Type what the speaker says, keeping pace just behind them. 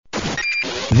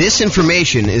This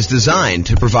information is designed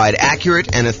to provide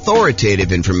accurate and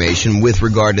authoritative information with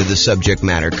regard to the subject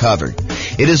matter covered.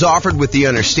 It is offered with the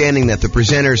understanding that the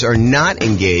presenters are not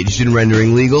engaged in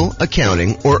rendering legal,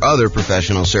 accounting, or other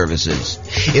professional services.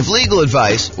 If legal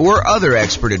advice or other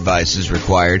expert advice is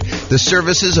required, the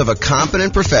services of a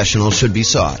competent professional should be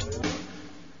sought.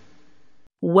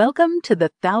 Welcome to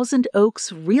the Thousand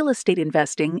Oaks Real Estate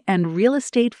Investing and Real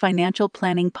Estate Financial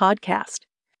Planning Podcast.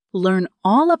 Learn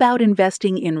all about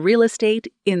investing in real estate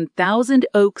in Thousand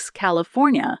Oaks,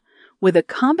 California, with a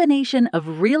combination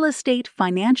of real estate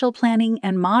financial planning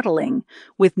and modeling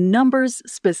with numbers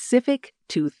specific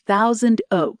to Thousand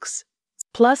Oaks,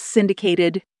 plus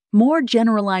syndicated, more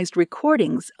generalized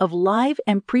recordings of live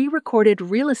and pre-recorded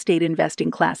real estate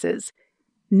investing classes,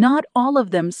 not all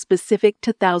of them specific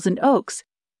to Thousand Oaks.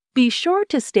 Be sure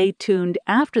to stay tuned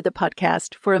after the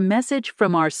podcast for a message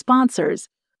from our sponsors.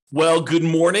 Well, good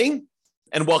morning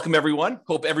and welcome, everyone.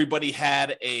 Hope everybody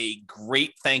had a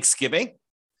great Thanksgiving.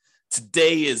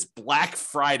 Today is Black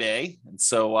Friday, and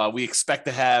so we expect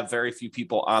to have very few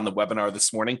people on the webinar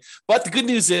this morning. But the good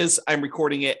news is I'm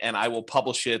recording it, and I will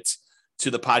publish it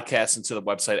to the podcast and to the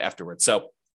website afterwards. So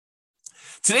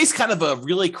today's kind of a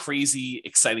really crazy,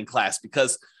 exciting class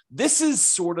because this is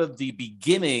sort of the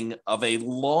beginning of a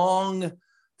long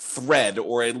thread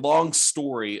or a long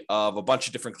story of a bunch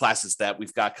of different classes that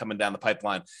we've got coming down the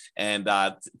pipeline. And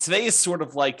today is sort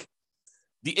of like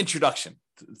the introduction.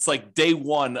 It's like day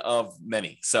one of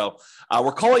many. So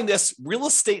we're calling this Real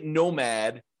Estate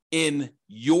Nomad in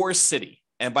Your City.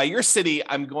 And by your city,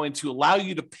 I'm going to allow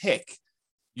you to pick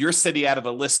your city out of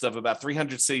a list of about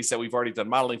 300 cities that we've already done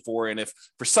modeling for. And if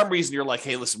for some reason you're like,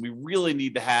 hey, listen, we really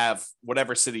need to have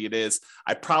whatever city it is,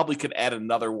 I probably could add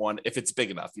another one if it's big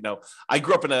enough. You know, I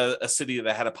grew up in a city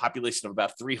that had a population of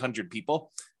about 300 people.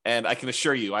 And I can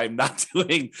assure you, I'm not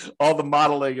doing all the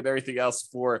modeling and everything else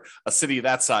for a city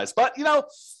that size. But, you know,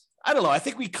 I don't know. I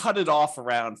think we cut it off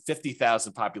around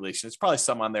 50,000 population. There's probably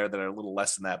some on there that are a little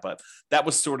less than that, but that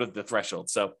was sort of the threshold.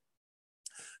 So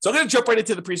I'm going to jump right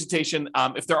into the presentation.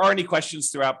 If there are any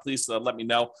questions throughout, please let me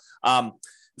know.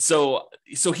 So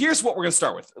here's what we're going to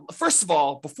start with. First of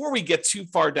all, before we get too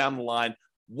far down the line,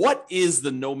 what is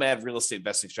the Nomad real estate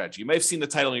investing strategy? You may have seen the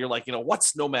title and you're like,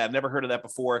 what's Nomad? Never heard of that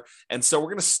before. And so we're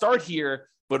going to start here,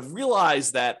 but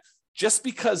realize that just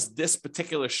because this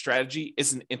particular strategy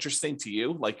isn't interesting to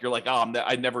you, like you're like, oh,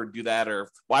 I'd never do that, or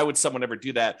why would someone ever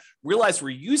do that? Realize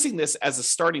we're using this as a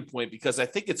starting point because I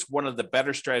think it's one of the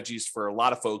better strategies for a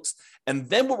lot of folks. And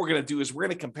then what we're going to do is we're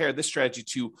going to compare this strategy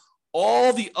to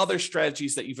all the other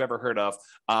strategies that you've ever heard of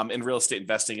in real estate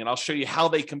investing. And I'll show you how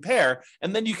they compare.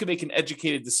 And then you can make an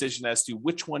educated decision as to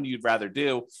which one you'd rather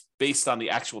do based on the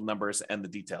actual numbers and the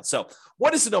details. So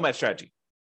what is the Nomad strategy?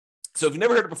 So if you've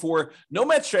never heard it before,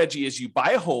 Nomad strategy is you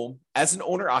buy a home as an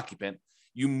owner occupant,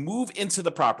 you move into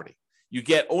the property. You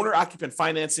get owner occupant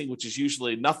financing, which is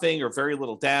usually nothing or very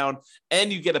little down,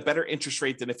 and you get a better interest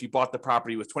rate than if you bought the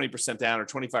property with 20% down or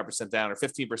 25% down or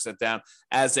 15% down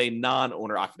as a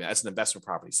non-owner occupant, as an investment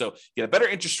property. So you get a better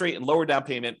interest rate and lower down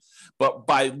payment, but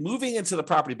by moving into the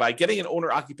property, by getting an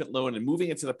owner occupant loan and moving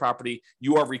into the property,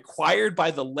 you are required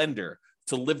by the lender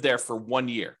to live there for 1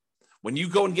 year. When you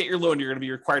go and get your loan, you're going to be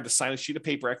required to sign a sheet of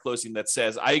paper at closing that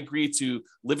says, I agree to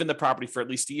live in the property for at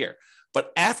least a year.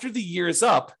 But after the year is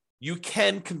up, you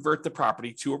can convert the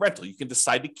property to a rental. You can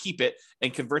decide to keep it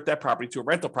and convert that property to a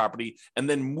rental property and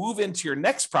then move into your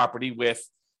next property with,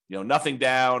 nothing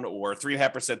down or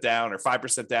 3.5% down or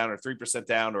 5% down or 3%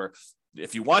 down, or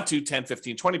if you want to, 10,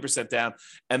 15, 20% down,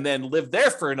 and then live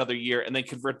there for another year and then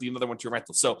convert the another one to a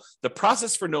rental. So the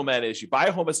process for Nomad is you buy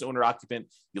a home as an owner occupant,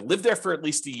 you live there for at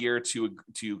least a year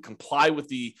to comply with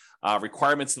the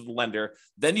requirements of the lender.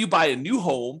 Then you buy a new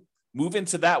home, move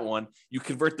into that one, you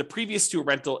convert the previous to a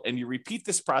rental, and you repeat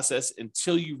this process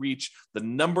until you reach the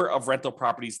number of rental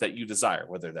properties that you desire,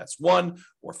 whether that's 1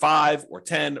 or 5 or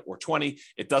 10 or 20,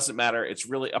 it doesn't matter. It's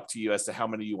really up to you as to how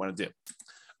many you want to do.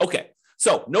 Okay.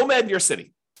 So Nomad in your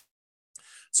city.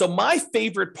 So my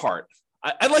favorite part,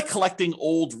 I like collecting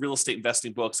old real estate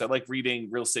investing books. I like reading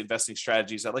real estate investing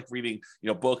strategies. I like reading,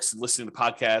 books and listening to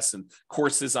podcasts and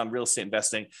courses on real estate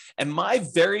investing. And my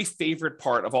very favorite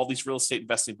part of all these real estate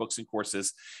investing books and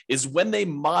courses is when they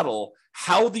model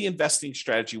how the investing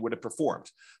strategy would have performed.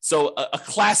 So a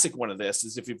classic one of this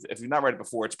is if you've not read it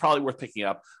before, it's probably worth picking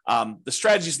up. The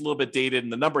strategy is a little bit dated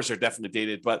and the numbers are definitely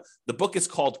dated, but the book is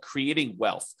called Creating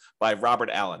Wealth by Robert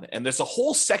Allen. And there's a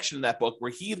whole section in that book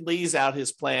where he lays out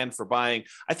his plan for buying buying,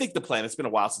 I think the plan, it's been a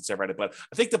while since I read it, but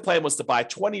I think the plan was to buy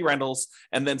 20 rentals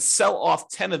and then sell off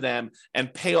 10 of them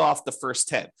and pay off the first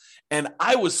 10. And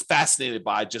I was fascinated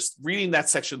by just reading that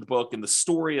section of the book and the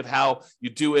story of how you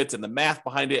do it and the math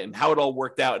behind it and how it all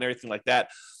worked out and everything like that.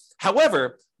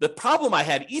 However, the problem I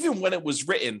had, even when it was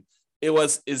written,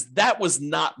 that was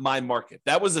not my market.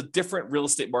 That was a different real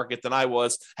estate market than I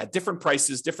was, had different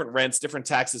prices, different rents, different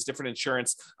taxes, different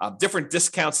insurance, different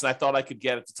discounts than I thought I could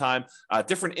get at the time,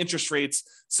 different interest rates.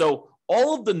 So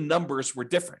all of the numbers were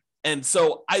different. And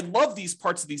so I love these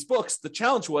parts of these books. The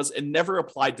challenge was it never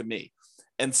applied to me.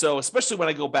 And so, especially when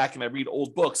I go back and I read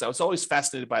old books, I was always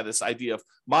fascinated by this idea of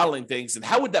modeling things and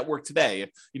how would that work today?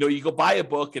 If, you go buy a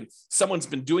book and someone's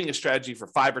been doing a strategy for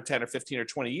 5 or 10 or 15 or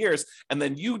 20 years, and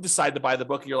then you decide to buy the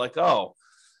book and you're like, oh,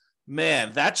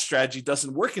 man, that strategy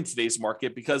doesn't work in today's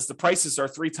market because the prices are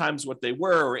 3 times what they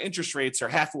were, or interest rates are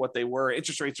half of what they were.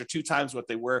 Interest rates are 2 times what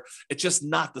they were. It's just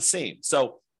not the same.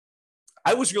 So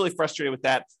I was really frustrated with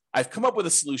that. I've come up with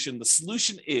a solution. The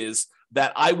solution is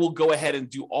that I will go ahead and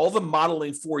do all the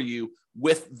modeling for you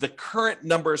with the current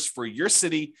numbers for your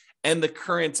city and the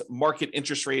current market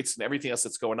interest rates and everything else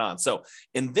that's going on. So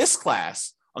in this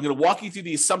class, I'm going to walk you through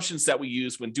the assumptions that we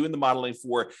use when doing the modeling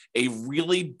for a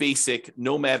really basic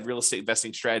Nomad real estate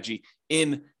investing strategy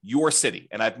in your city.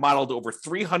 And I've modeled over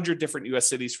 300 different US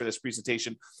cities for this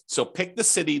presentation. So pick the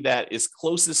city that is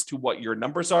closest to what your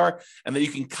numbers are, and then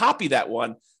you can copy that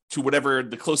one to whatever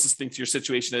the closest thing to your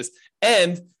situation is.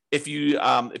 And if you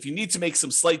need to make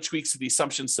some slight tweaks to the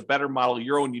assumptions to better model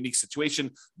your own unique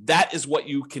situation, that is what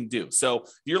you can do. So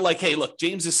you're like, hey, look,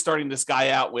 James is starting this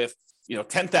guy out with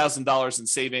 $10,000 in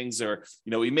savings, or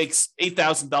he makes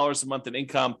 $8,000 a month in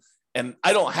income, and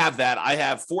I don't have that. I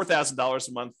have $4,000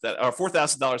 a month or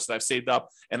 $4,000 that I've saved up,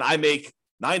 and I make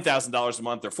 $9,000 a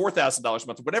month or $4,000 a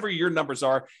month, whatever your numbers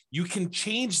are. You can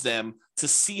change them to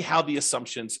see how the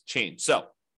assumptions change. So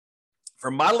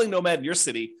for modeling Nomad in your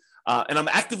city, and I'm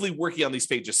actively working on these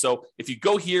pages. So if you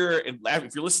go here and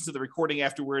if you're listening to the recording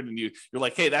afterward and you're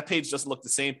like, hey, that page doesn't look the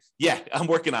same. Yeah, I'm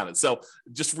working on it. So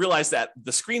just realize that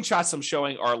the screenshots I'm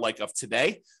showing are like of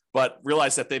today, but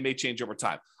realize that they may change over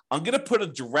time. I'm going to put a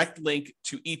direct link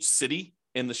to each city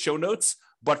in the show notes.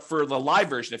 But for the live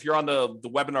version, if you're on the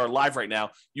webinar live right now,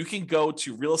 you can go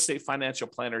to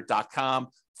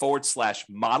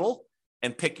realestatefinancialplanner.com/model.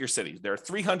 and pick your city. There are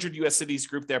 300 US cities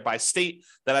grouped there by state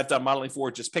that I've done modeling for.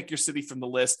 Just pick your city from the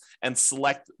list and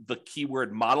select the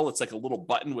keyword model. It's like a little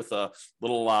button with a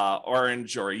little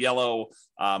orange or a yellow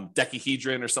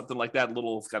decahedron or something like that, a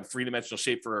little kind of 3-dimensional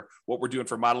shape for what we're doing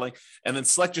for modeling. And then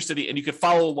select your city, and you can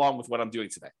follow along with what I'm doing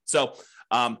today. So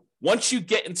once you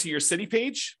get into your city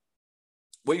page,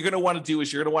 what you're going to want to do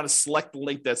is you're going to want to select the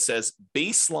link that says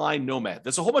Baseline Nomad.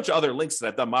 There's a whole bunch of other links that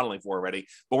I've done modeling for already,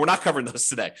 but we're not covering those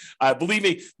today. Believe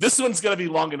me, this one's going to be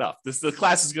long enough. The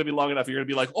class is going to be long enough. You're going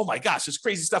to be like, oh my gosh, there's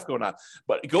crazy stuff going on.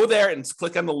 But go there and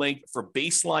click on the link for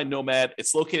Baseline Nomad.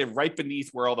 It's located right beneath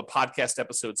where all the podcast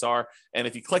episodes are. And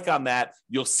if you click on that,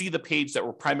 you'll see the page that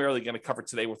we're primarily going to cover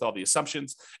today with all the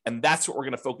assumptions. And that's what we're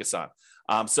going to focus on.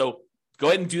 So go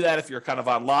ahead and do that if you're kind of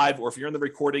on live, or if you're in the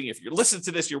recording. If you're listening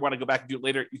to this, you want to go back and do it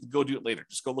later, you can go do it later.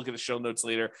 Just go look at the show notes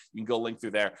later. You can go link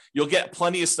through there. You'll get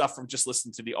plenty of stuff from just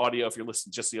listening to the audio if you're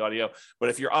listening to just the audio. But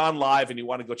if you're on live and you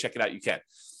want to go check it out, you can.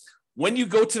 When you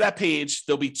go to that page,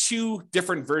 there'll be 2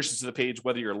 different versions of the page,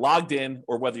 whether you're logged in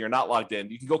or whether you're not logged in.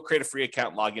 You can go create a free account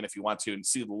and log in if you want to and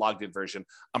see the logged in version.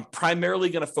 I'm primarily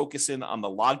going to focus in on the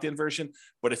logged in version,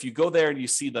 but if you go there and you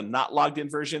see the not logged in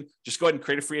version, just go ahead and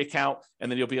create a free account, and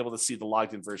then you'll be able to see the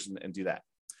logged in version and do that.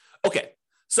 Okay,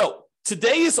 so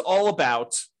today is all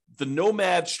about the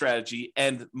Nomad strategy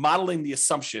and modeling the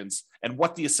assumptions and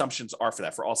what the assumptions are for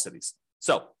that for all cities.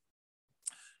 So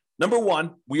number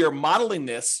 1, we are modeling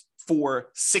this for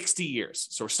 60 years.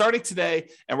 So we're starting today,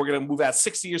 and we're going to move out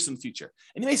 60 years in the future.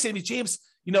 And you may say to me, James,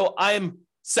 I'm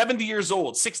 70 years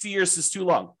old. 60 years is too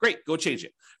long. Great, go change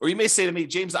it. Or you may say to me,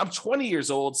 James, I'm 20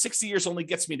 years old. 60 years only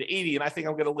gets me to 80, and I think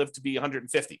I'm going to live to be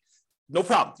 150. No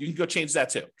problem. You can go change that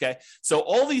too. Okay. So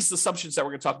all these assumptions that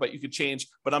we're going to talk about, you could change,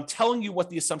 but I'm telling you what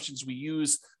the assumptions we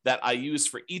use that I use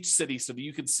for each city so that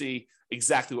you can see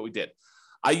exactly what we did.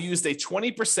 I used a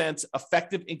 20%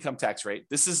 effective income tax rate.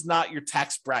 This is not your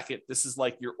tax bracket. This is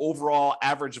like your overall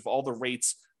average of all the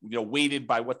rates, weighted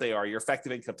by what they are, your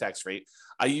effective income tax rate.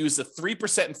 I used a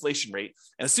 3% inflation rate.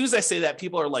 And as soon as I say that,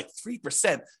 people are like,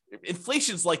 3%?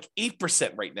 Inflation's like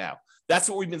 8% right now. That's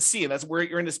what we've been seeing. That's where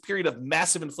you're in this period of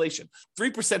massive inflation.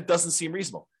 3% doesn't seem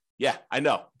reasonable. Yeah, I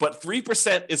know. But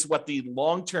 3% is what the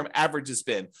long-term average has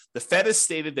been. The Fed has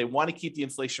stated they want to keep the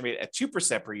inflation rate at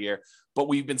 2% per year, but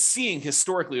we've been seeing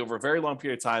historically over a very long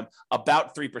period of time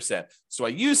about 3%. So I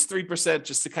use 3%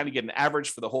 just to kind of get an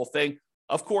average for the whole thing.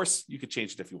 Of course, you could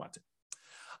change it if you want to.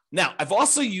 Now, I've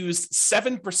also used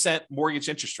 7% mortgage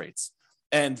interest rates.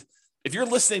 And if you're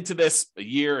listening to this a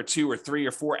year or 2 or 3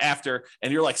 or 4 after,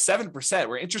 and you're like 7%,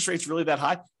 were interest rates really that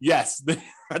high? Yes,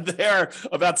 they're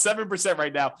about 7%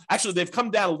 right now. Actually, they've come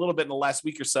down a little bit in the last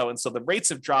week or so. And so the rates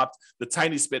have dropped the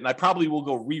tiniest bit. And I probably will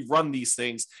go rerun these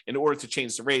things in order to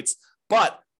change the rates.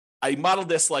 But I modeled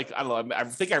this like, I don't know, I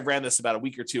think I ran this about a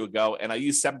week or 2 ago, and I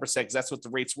used 7% because that's what the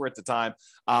rates were at the time.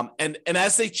 And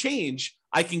as they change,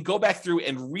 I can go back through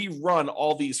and rerun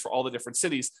all these for all the different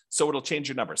cities, so it'll change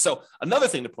your number. So another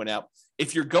thing to point out,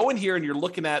 if you're going here and you're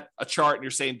looking at a chart and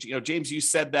you're saying, James, you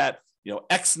said that,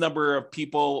 X number of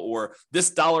people or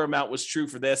this dollar amount was true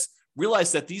for this,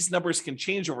 realize that these numbers can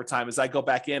change over time as I go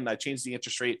back in and I change the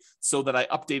interest rate so that I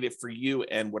update it for you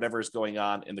and whatever is going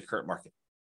on in the current market.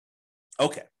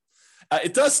 Okay.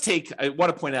 It does take, I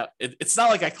want to point out, it's not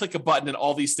like I click a button and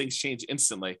all these things change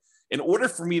instantly. In order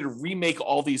for me to remake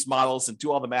all these models and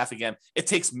do all the math again, it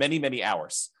takes many, many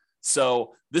hours.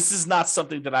 So this is not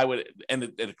something that I would, and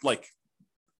it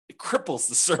cripples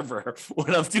the server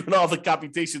when I'm doing all the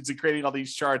computations and creating all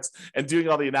these charts and doing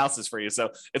all the analysis for you. So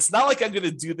it's not like I'm going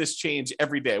to do this change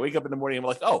every day. I wake up in the morning and I'm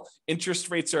like, oh,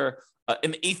 interest rates are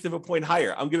an eighth of a point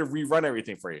higher. I'm going to rerun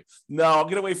everything for you. No, I'm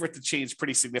going to wait for it to change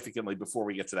pretty significantly before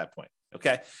we get to that point.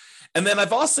 Okay. And then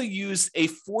I've also used a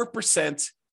 4%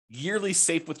 yearly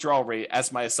safe withdrawal rate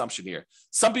as my assumption here.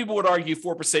 Some people would argue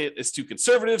 4% is too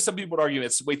conservative. Some people would argue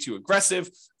it's way too aggressive.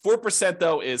 4%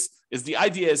 though is the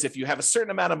idea is if you have a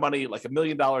certain amount of money, like $1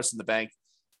 million in the bank,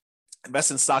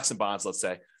 invest in stocks and bonds, let's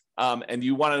say, and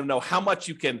you want to know how much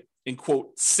you can, in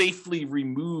quote, safely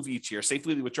remove each year,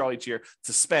 safely withdraw each year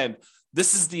to spend.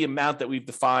 This is the amount that we've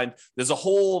defined. There's a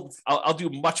whole, I'll do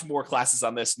much more classes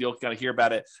on this. And you'll kind of hear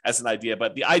about it as an idea,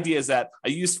 but the idea is that I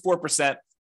used 4%.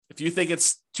 If you think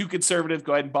it's too conservative,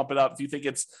 go ahead and bump it up. If you think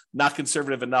it's not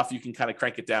conservative enough, you can kind of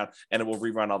crank it down and it will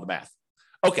rerun all the math.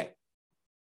 Okay.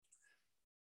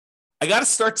 I got to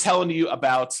start telling you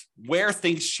about where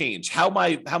things change, how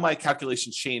my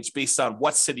calculations change based on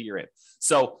what city you're in.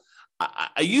 So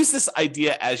I use this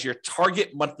idea as your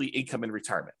target monthly income in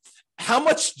retirement. How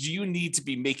much do you need to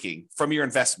be making from your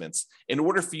investments in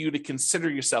order for you to consider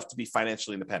yourself to be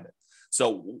financially independent?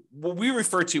 So what we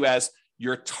refer to as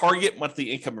your target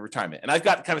monthly income in retirement. And I've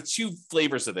got kind of 2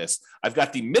 flavors of this. I've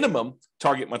got the minimum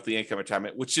target monthly income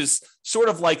retirement, which is sort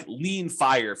of like lean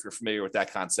fire, if you're familiar with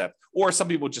that concept, or some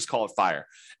people just call it fire.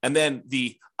 And then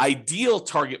the ideal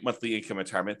target monthly income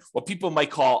retirement, what people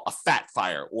might call a fat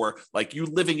fire, or like you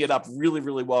living it up really,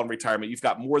 really well in retirement. You've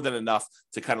got more than enough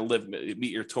to kind of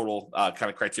meet your total kind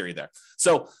of criteria there.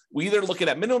 So we either look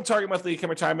at minimum target monthly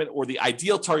income retirement or the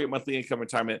ideal target monthly income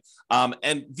retirement.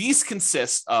 And these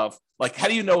consist of, like, how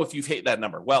do you know if you've hit that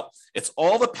number? Well, it's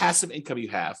all the passive income you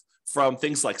have from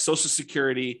things like Social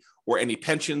Security or any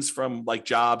pensions from like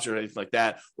jobs or anything like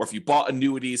that, or if you bought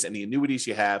annuities and the annuities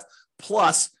you have,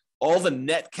 plus all the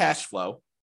net cash flow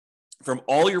from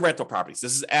all your rental properties.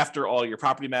 This is after all your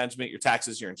property management, your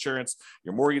taxes, your insurance,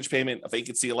 your mortgage payment, a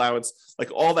vacancy allowance,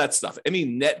 like all that stuff. Any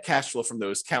net cash flow from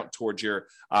those count towards your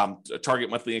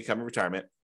target monthly income in retirement.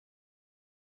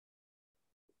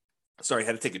 Sorry, I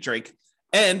had to take a drink.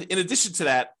 And in addition to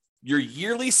that, your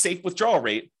yearly safe withdrawal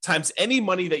rate times any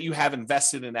money that you have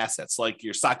invested in assets, like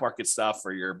your stock market stuff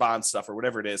or your bond stuff or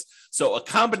whatever it is. So a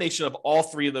combination of all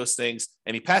 3 of those things,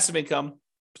 any passive income,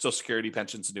 Social Security,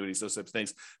 pensions, annuities, those types of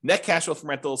things, net cash flow from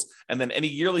rentals, and then any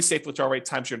yearly safe withdrawal rate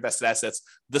times your invested assets.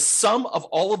 The sum of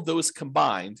all of those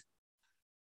combined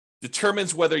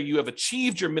determines whether you have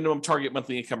achieved your minimum target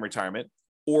monthly income retirement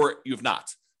or you have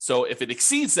not. So if it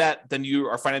exceeds that, then you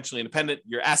are financially independent.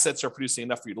 Your assets are producing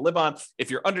enough for you to live on.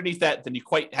 If you're underneath that, then you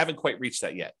haven't quite reached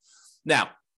that yet. Now,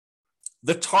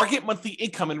 the target monthly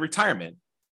income in retirement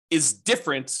is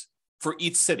different for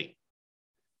each city.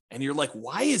 And you're like,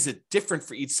 why is it different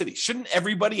for each city? Shouldn't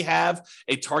everybody have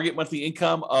a target monthly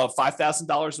income of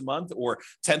 $5,000 a month or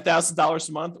 $10,000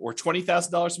 a month or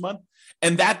 $20,000 a month?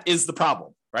 And that is the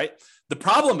problem, right? The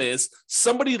problem is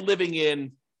somebody living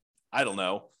in, I don't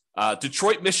know,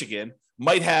 Detroit, Michigan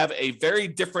might have a very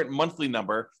different monthly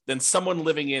number than someone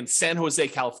living in San Jose,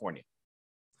 California.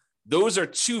 Those are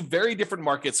 2 very different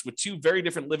markets with 2 very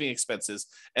different living expenses.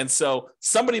 And so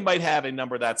somebody might have a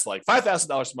number that's like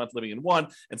 $5,000 a month living in one,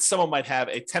 and someone might have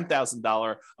a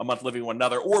 $10,000 a month living in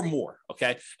another or more.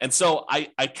 Okay. And so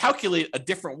I calculate a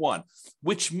different one,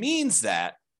 which means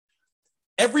that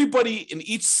everybody in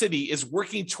each city is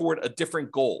working toward a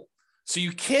different goal. So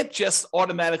you can't just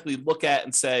automatically look at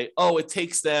and say, oh, it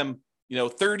takes them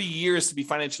 30 years to be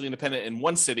financially independent in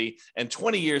one city and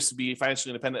 20 years to be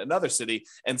financially independent in another city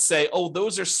and say, oh,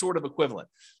 those are sort of equivalent.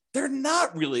 They're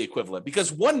not really equivalent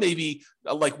because one may be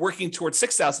like working toward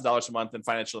 $6,000 a month in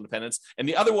financial independence, and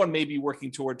the other one may be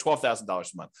working toward $12,000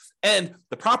 a month. And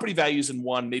the property values in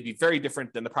one may be very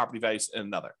different than the property values in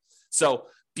another. So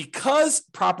because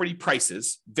property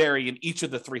prices vary in each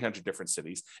of the 300 different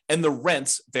cities, and the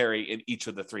rents vary in each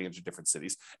of the 300 different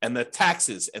cities, and the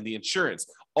taxes and the insurance,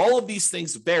 all of these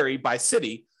things vary by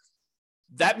city,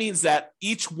 that means that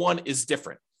each one is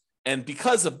different. And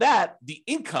because of that, the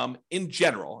income in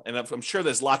general, and I'm sure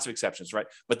there's lots of exceptions, right?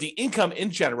 But the income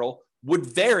in general would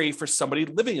vary for somebody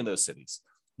living in those cities.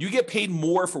 You get paid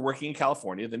more for working in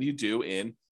California than you do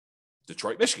in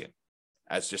Detroit, Michigan,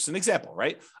 as just an example,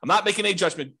 right? I'm not making any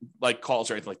judgment like calls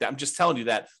or anything like that. I'm just telling you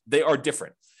that they are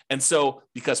different. And so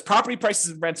because property prices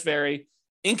and rents vary,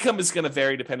 income is going to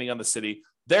vary depending on the city.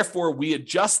 Therefore, we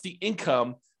adjust the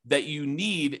income that you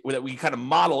need, or that we kind of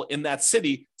model in that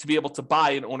city to be able to buy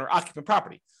an owner-occupant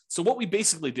property. So what we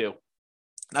basically do,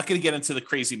 not going to get into the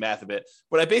crazy math of it,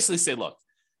 but I basically say, look,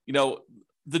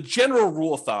 the general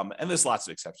rule of thumb, and there's lots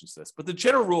of exceptions to this, but the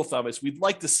general rule of thumb is we'd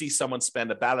like to see someone spend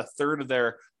about a third of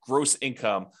their gross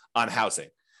income on housing.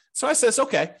 So I says,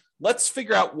 okay, let's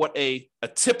figure out what a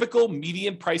typical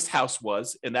median priced house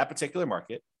was in that particular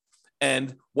market,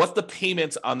 and what the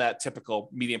payment on that typical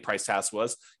median price house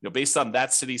was, based on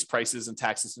that city's prices and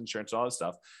taxes, insurance, and all that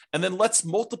stuff. And then let's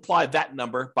multiply that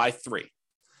number by 3.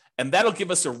 And that'll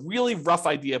give us a really rough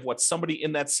idea of what somebody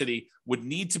in that city would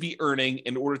need to be earning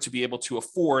in order to be able to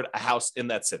afford a house in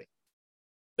that city.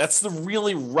 That's the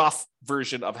really rough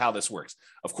version of how this works.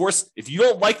 Of course, if you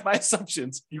don't like my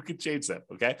assumptions, you can change them,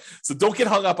 okay? So don't get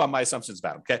hung up on my assumptions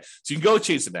about them, okay? So you can go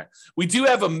change them there. We do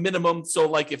have a minimum. So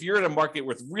like if you're in a market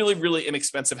with really, really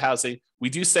inexpensive housing, we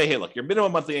do say, hey, look, your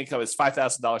minimum monthly income is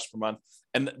 $5,000 per month.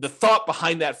 And the thought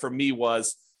behind that for me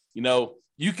was,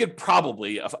 you could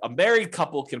probably, a married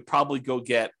couple can probably go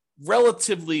get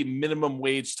relatively minimum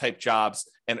wage type jobs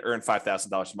and earn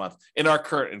 $5,000 a month in our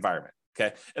current environment.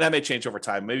 Okay. And that may change over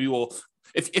time. Maybe we'll,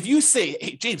 if you say,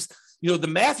 hey, James, the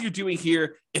math you're doing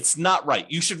here, it's not right.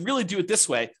 You should really do it this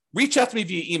way. Reach out to me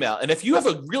via email. And if you have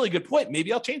a really good point,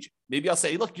 maybe I'll change it. Maybe I'll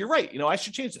say, look, you're right. I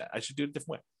should change that. I should do it a different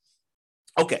way.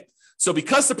 Okay. So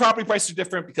because the property prices are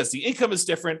different, because the income is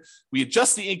different, we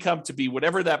adjust the income to be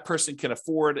whatever that person can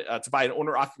afford to buy an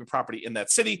owner-occupant property in that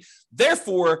city.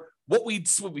 Therefore, what we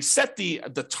set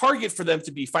the target for them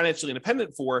to be financially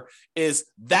independent for is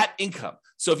that income.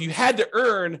 So if you had to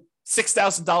earn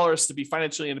 $6,000 to be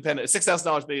financially independent,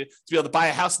 $6,000 to be able to buy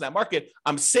a house in that market,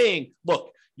 I'm saying,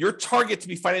 look, your target to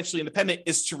be financially independent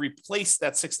is to replace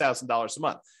that $6,000 a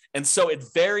month. And so it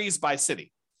varies by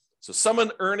city. So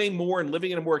someone earning more and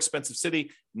living in a more expensive city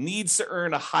needs to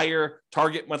earn a higher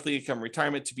target monthly income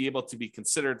retirement to be able to be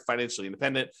considered financially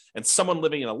independent. And someone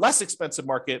living in a less expensive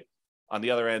market, on the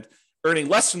other end, earning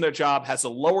less from their job has a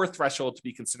lower threshold to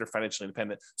be considered financially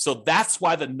independent. So that's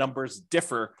why the numbers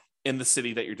differ in the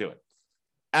city that you're doing.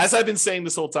 As I've been saying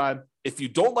this whole time, if you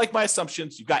don't like my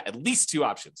assumptions, you've got at least 2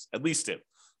 options, at least 2.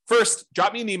 First,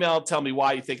 drop me an email, tell me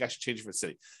why you think I should change it for the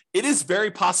city. It is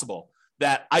very possible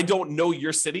that I don't know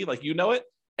your city like you know it,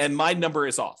 and my number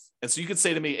is off. And so you could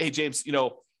say to me, hey, James,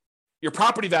 your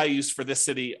property values for this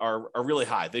city are really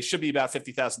high. They should be about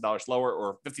 $50,000 lower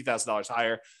or $50,000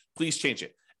 higher. Please change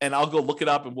it. And I'll go look it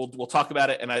up and we'll talk about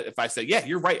it. And if I say, yeah,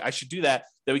 you're right, I should do that,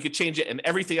 then we could change it. And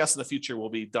everything else in the future will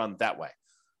be done that way.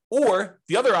 Or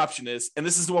the other option is, and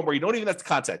this is the one where you don't even have to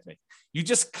contact me. You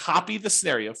just copy the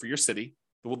scenario for your city,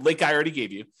 the link I already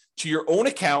gave you, to your own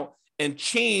account and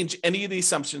change any of the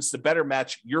assumptions to better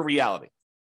match your reality.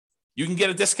 You can get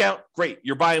a discount. Great.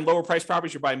 You're buying lower price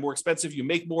properties. You're buying more expensive. You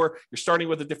make more. You're starting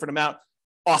with a different amount.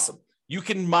 Awesome. You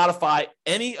can modify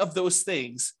any of those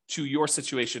things to your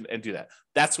situation and do that.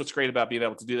 That's what's great about being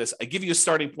able to do this. I give you a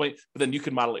starting point, but then you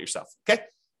can model it yourself. Okay.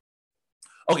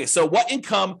 Okay. So what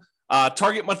income,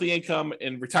 target monthly income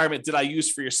and retirement did I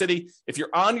use for your city? If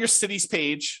you're on your city's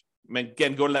page,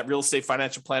 again, go to that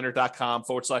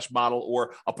realestateFinancialPlanner.com/model,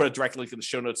 or I'll put a direct link in the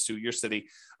show notes to your city,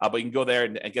 but you can go there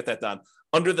and get that done.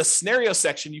 Under the scenario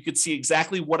section, you can see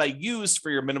exactly what I used for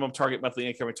your minimum target monthly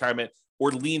income retirement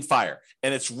or lean fire.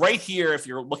 And it's right here. If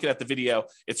you're looking at the video,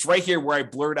 it's right here where I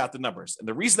blurred out the numbers. And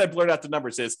the reason I blurred out the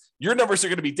numbers is your numbers are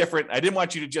going to be different. I didn't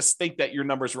want you to just think that your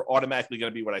numbers were automatically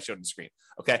going to be what I showed on the screen.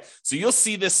 Okay. So you'll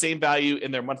see this same value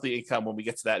in their monthly income when we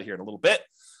get to that here in a little bit.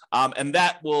 And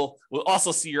that will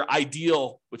also see your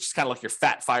ideal, which is kind of like your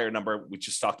fat fire number we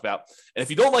just talked about. And if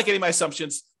you don't like any of my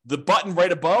assumptions, the button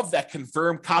right above that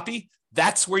confirm copy,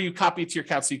 that's where you copy it to your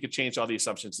account so you can change all the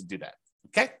assumptions and do that.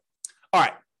 Okay. All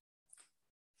right.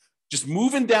 Just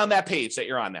moving down that page that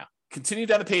you're on now. Continue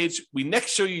down the page. We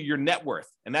next show you your net worth,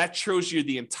 and that shows you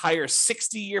the entire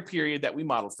 60-year period that we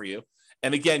modeled for you.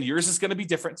 And again, yours is going to be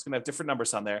different. It's going to have different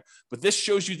numbers on there, but this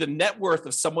shows you the net worth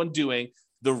of someone doing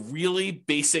the really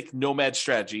basic Nomad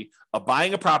strategy of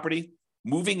buying a property,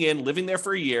 moving in, living there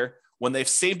for a year. When they've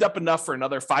saved up enough for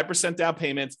another 5% down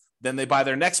payment, then they buy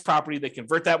their next property, they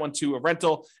convert that one to a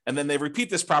rental, and then they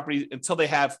repeat this property until they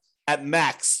have at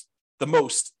max the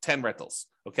most 10 rentals.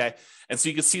 Okay. And so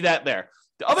you can see that there.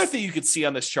 The other thing you can see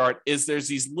on this chart is there's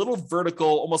these little vertical,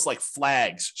 almost like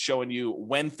flags showing you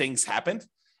when things happened.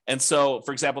 And so,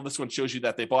 for example, this one shows you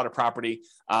that they bought a property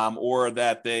or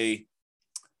that they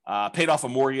paid off a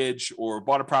mortgage or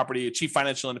bought a property, achieved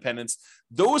financial independence.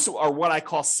 Those are what I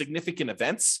call significant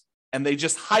events. And they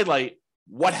just highlight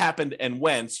what happened and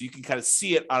when, so you can kind of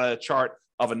see it on a chart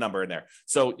of a number in there.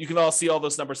 So you can all see all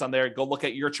those numbers on there. Go look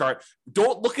at your chart.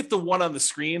 Don't look at the one on the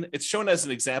screen. It's shown as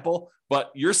an example, but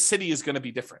your city is going to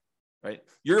be different, right?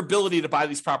 Your ability to buy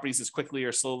these properties as quickly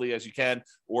or slowly as you can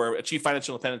or achieve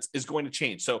financial independence is going to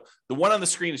change. So the one on the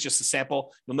screen is just a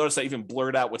sample. You'll notice I even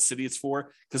blurred out what city it's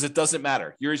for because it doesn't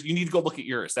matter. Yours, you need to go look at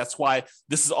yours. That's why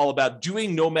this is all about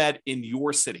doing Nomad in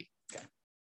your city. Okay.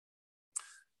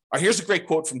 All right, here's a great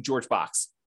quote from George Box.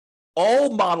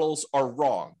 All models are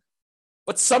wrong,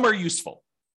 but some are useful.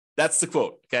 That's the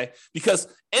quote, okay? Because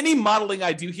any modeling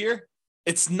I do here,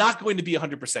 it's not going to be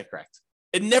 100% correct.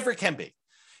 It never can be.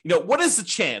 You know, what is the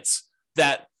chance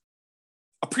that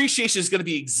appreciation is going to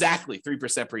be exactly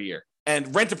 3% per year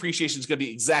and rent appreciation is going to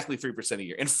be exactly 3% a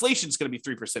year? Inflation is going to be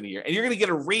 3% a year, and you're going to get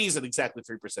a raise at exactly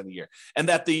 3% a year, and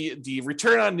that the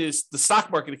return on the stock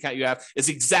market account you have is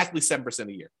exactly 7%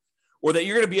 a year, or that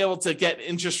you're going to be able to get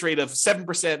interest rate of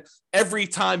 7% every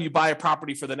time you buy a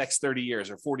property for the next 30 years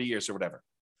or 40 years or whatever.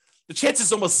 The chance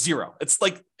is almost zero. It's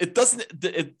like,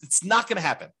 it's not going to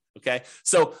happen. Okay.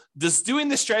 So does doing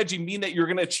this strategy mean that you're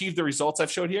going to achieve the results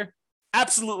I've showed here?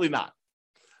 Absolutely not.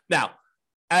 Now,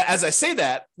 as I say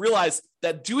that, realize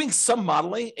that doing some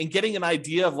modeling and getting an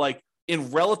idea of like,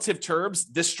 in relative terms,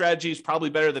 this strategy is probably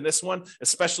better than this one,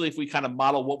 especially if we kind of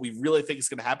model what we really think is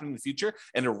going to happen in the future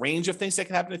and a range of things that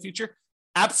can happen in the future.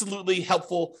 Absolutely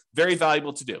helpful, very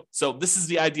valuable to do. So this is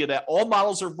the idea that all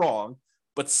models are wrong,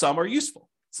 but some are useful.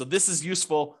 So this is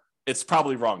useful. It's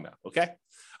probably wrong now. Okay.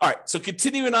 All right. So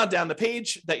continuing on down the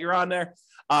page that you're on there,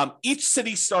 each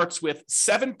city starts with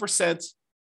 7%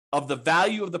 of the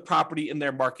value of the property in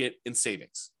their market in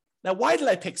savings. Now, why did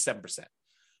I pick 7%?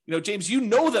 You know, James, you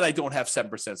know that I don't have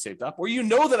 7% saved up, or you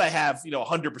know that I have,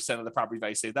 100% of the property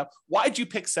value saved up. Why'd you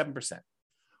pick 7%?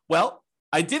 Well,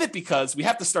 I did it because we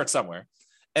have to start somewhere.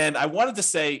 And I wanted to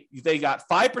say they got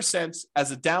 5%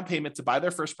 as a down payment to buy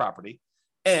their first property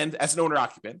and as an owner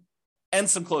occupant and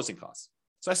some closing costs.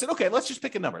 So I said, okay, let's just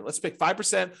pick a number. Let's pick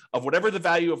 5% of whatever the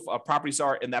value of properties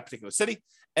are in that particular city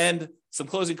and some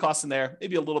closing costs in there,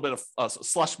 maybe a little bit of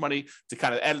slush money to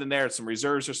kind of add in there, some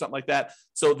reserves or something like that.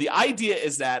 So the idea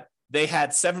is that they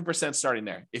had 7% starting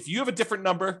there. If you have a different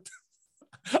number,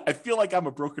 I feel like I'm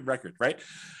a broken record, right?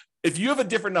 If you have a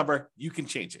different number, you can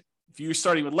change it. If you're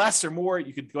starting with less or more,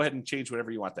 you could go ahead and change whatever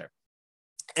you want there.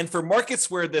 And for markets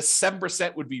where this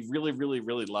 7% would be really, really,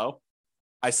 really low,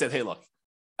 I said, hey, look,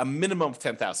 a minimum of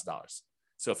 $10,000.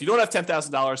 So if you don't have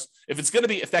 $10,000,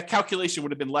 if that calculation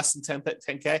would have been less than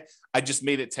 10K, I just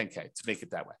made it 10K to make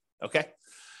it that way. Okay.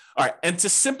 All right. And to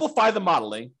simplify the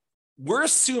modeling, we're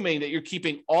assuming that you're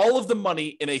keeping all of the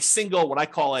money in a single, what I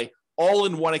call a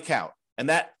all-in-one account. And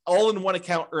that all-in-one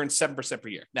account earns 7% per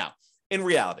year. Now, in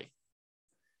reality,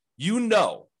 you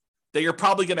know that you're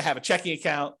probably going to have a checking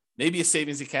account, maybe a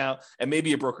savings account, and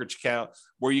maybe a brokerage account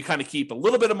where you kind of keep a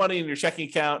little bit of money in your checking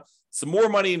account, some more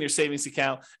money in your savings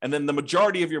account, and then the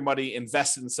majority of your money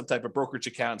invested in some type of brokerage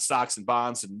account, stocks and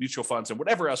bonds and mutual funds and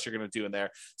whatever else you're going to do in there,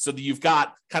 so that you've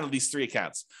got kind of these three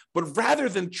accounts. But rather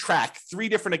than track three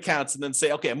different accounts and then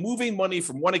say, okay, I'm moving money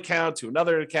from one account to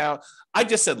another account, I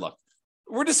just said, look,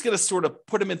 we're just going to sort of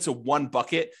put them into one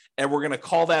bucket, and we're going to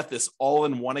call that this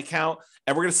all-in-one account.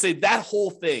 And we're going to say that whole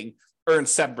thing earns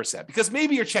 7%, because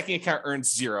maybe your checking account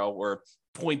earns 0 or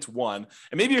 0.1, and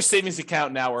maybe your savings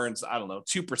account now earns,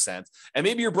 2%, and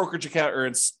maybe your brokerage account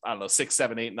earns, 6,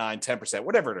 7, 8, 9, 10%,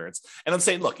 whatever it earns. And I'm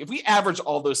saying, look, if we average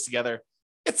all those together,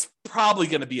 it's probably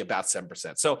going to be about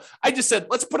 7%. So I just said,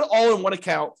 let's put it all in one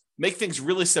account, make things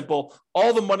really simple.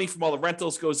 All the money from all the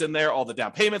rentals goes in there. All the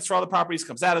down payments for all the properties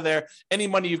comes out of there. Any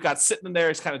money you've got sitting in there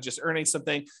is kind of just earning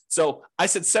something. So I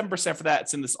said 7% for that.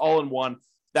 It's in this all in one.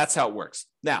 That's how it works.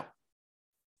 Now,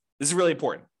 this is really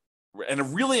important. and a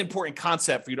really important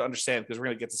concept for you to understand, because we're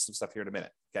going to get to some stuff here in a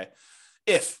minute. Okay.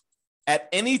 If at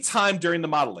any time during the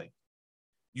modeling,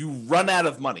 you run out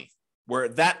of money, where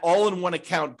that all-in-one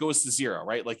account goes to zero,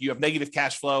 right? Like you have negative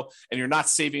cash flow and you're not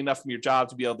saving enough from your job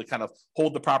to be able to kind of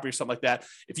hold the property or something like that.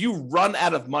 If you run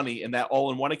out of money in that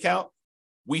all-in-one account,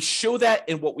 we show that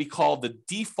in what we call the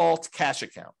default cash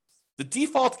account. The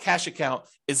default cash account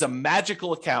is a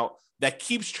magical account that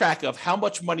keeps track of how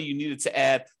much money you needed to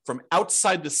add from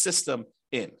outside the system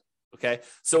in, okay?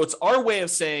 So it's our way of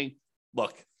saying,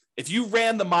 look, if you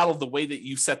ran the model the way that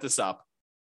you set this up,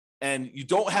 and you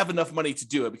don't have enough money to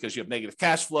do it because you have negative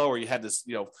cash flow, or you had this,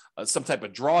 some type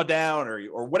of drawdown,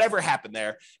 or whatever happened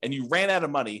there, and you ran out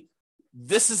of money,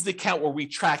 this is the account where we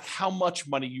track how much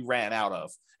money you ran out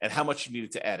of and how much you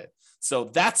needed to add it. So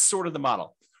that's sort of the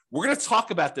model. We're going to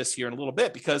talk about this here in a little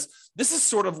bit, because this is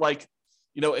sort of like,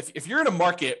 if you're in a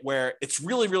market where it's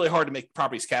really, really hard to make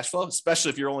properties cash flow, especially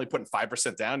if you're only putting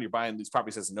 5% down, you're buying these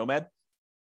properties as a Nomad,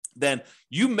 then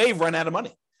you may run out of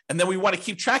money. And then we want to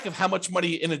keep track of how much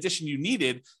money in addition you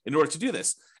needed in order to do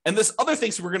this. And there's other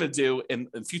things we're going to do in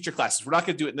future classes. We're not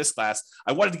going to do it in this class.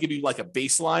 I wanted to give you like a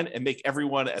baseline and make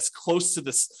everyone as close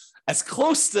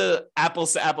to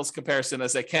apples comparison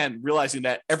as I can, realizing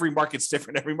that every market's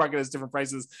different. Every market has different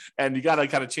prices, and you got to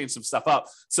kind of change some stuff up.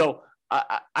 So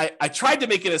I tried to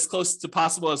make it as close to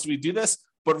possible as we do this,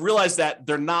 but realize that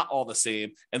they're not all the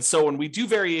same. And so when we do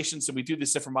variations and we do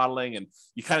this different modeling, and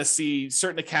you kind of see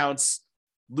certain accounts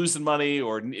losing money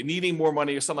or needing more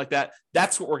money or something like that,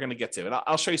 that's what we're going to get to. And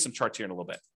I'll show you some charts here in a little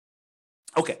bit.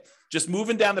 Okay, just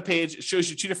moving down the page, it shows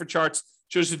you two different charts.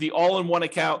 Shows you the all-in-one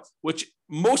account, which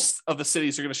most of the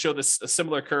cities are going to show this a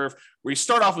similar curve, where you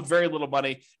start off with very little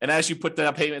money, and as you put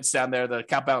down payments down there, the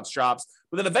account balance drops.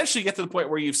 But then eventually you get to the point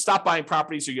where you've stopped buying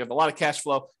properties, or you have a lot of cash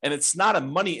flow, and it's not a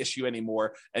money issue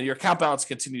anymore, and your account balance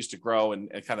continues to grow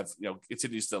and kind of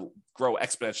continues to grow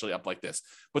exponentially up like this.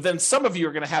 But then some of you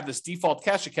are going to have this default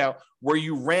cash account where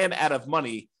you ran out of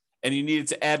money and you needed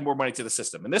to add more money to the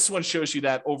system. And this one shows you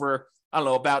that over,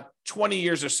 about 20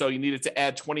 years or so, you needed to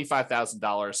add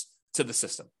 $25,000 to the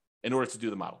system in order to do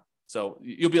the model. So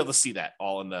you'll be able to see that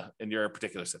all in your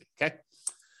particular city, okay?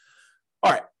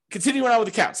 All right, continuing on with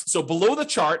accounts. So below the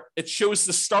chart, it shows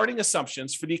the starting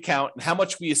assumptions for the account and how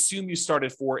much we assume you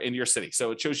started for in your city.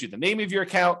 So it shows you the name of your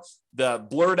account. The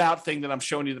blurred out thing that I'm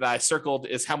showing you that I circled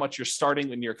is how much you're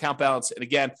starting in your account balance. And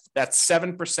again, that's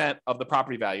 7% of the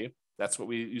property value. That's what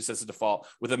we use as a default,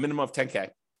 with a minimum of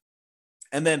 10K.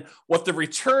 And then what the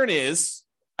return is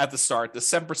at the start, the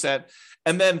 7%.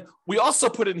 And then we also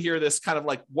put in here this kind of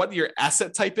like what your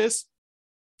asset type is.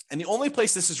 And the only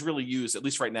place this is really used, at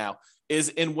least right now, is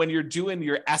in when you're doing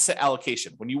your asset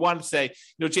allocation. When you want to say,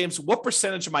 James, what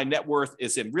percentage of my net worth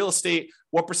is in real estate?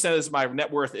 What percentage of my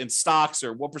net worth in stocks?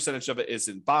 Or what percentage of it is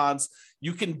in bonds?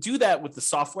 You can do that with the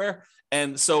software.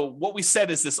 And so what we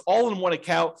said is this all-in-one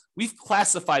account, we've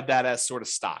classified that as sort of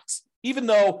stocks. Even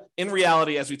though in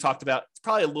reality, as we talked about, it's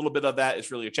probably a little bit of that is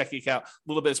really your checking account, a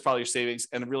little bit is probably your savings,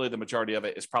 and really the majority of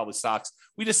it is probably stocks.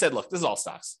 We just said, look, this is all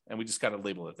stocks, and we just kind of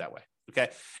labeled it that way,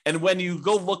 okay? And when you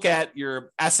go look at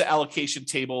your asset allocation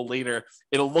table later,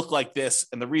 it'll look like this,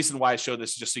 and the reason why I show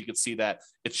this is just so you can see that.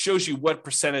 It shows you what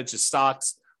percentage is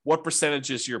stocks, what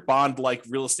percentage is your bond-like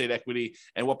real estate equity,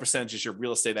 and what percentage is your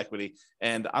real estate equity.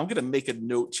 And I'm going to make a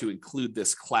note to include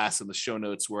this class in the show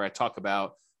notes where I talk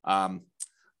about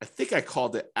I think I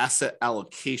called it asset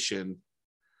allocation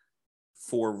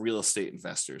for real estate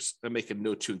investors. I make a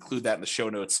note to include that in the show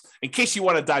notes in case you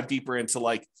want to dive deeper into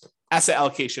like asset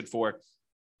allocation for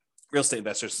real estate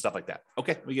investors and stuff like that.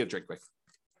 Okay, let me get a drink quick.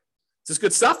 Is this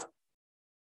good stuff?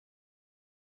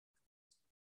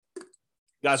 You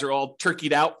guys are all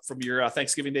turkeyed out from your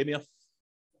Thanksgiving Day meal?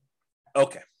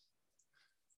 Okay.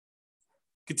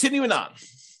 Continuing on.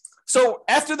 So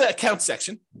after the account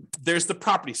section, there's the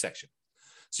property section.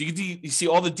 So you see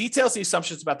all the details and the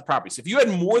assumptions about the property. So if you had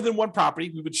more than one property,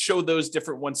 we would show those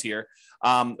different ones here.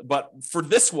 But for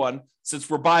this one, since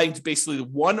we're buying basically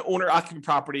one owner-occupant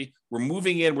property, we're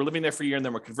moving in, we're living there for a year, and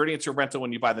then we're converting it to a rental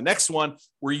when you buy the next one,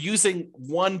 we're using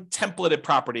one templated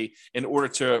property in order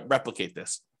to replicate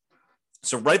this.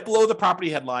 So right below the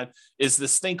property headline is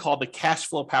this thing called the cash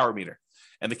flow power meter.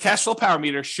 And the cash flow power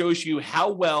meter shows you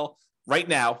how well right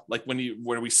now, like when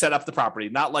we set up the property,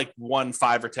 not like 1,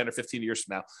 5, or 10 or 15 years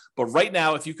from now, but right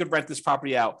now, if you could rent this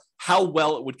property out, how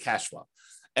well it would cash flow.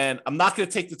 And I'm not going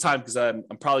to take the time because I'm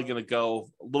probably going to go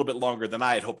a little bit longer than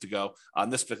I had hoped to go on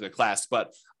this particular class.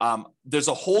 But there's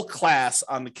a whole class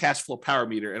on the cash flow power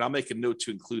meter, and I'll make a note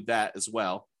to include that as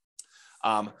well.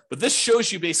 But this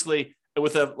shows you basically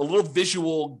with a little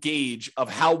visual gauge of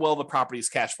how well the property is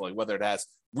cash flowing, whether it has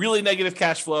really negative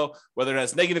cash flow, whether it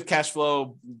has negative cash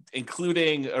flow,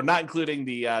 including or not including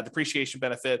the depreciation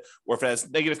benefit, or if it has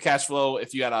negative cash flow,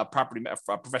 if you had a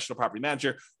professional property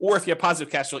manager, or if you have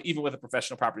positive cash flow, even with a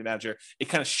professional property manager. It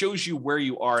kind of shows you where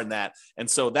you are in that. And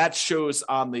so that shows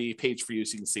on the page for you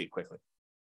so you can see it quickly.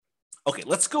 Okay,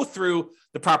 let's go through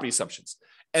the property assumptions.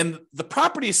 And the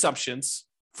property assumptions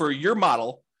for your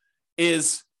model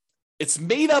is it's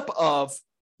made up of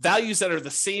values that are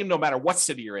the same no matter what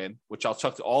city you're in, which I'll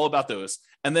talk to all about those,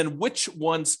 and then which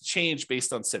ones change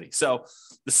based on city. So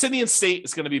the city and state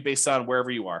is going to be based on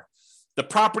wherever you are. The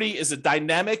property is a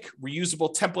dynamic,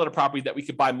 reusable template of property that we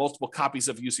could buy multiple copies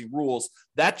of using rules.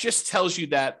 That just tells you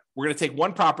that we're going to take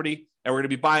one property and we're going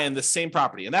to be buying the same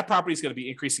property. And that property is going to be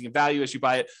increasing in value as you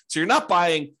buy it. So you're not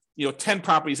buying 10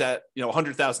 properties at,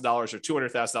 $100,000 or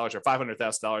 $200,000 or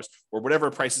 $500,000 or whatever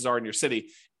prices are in your city.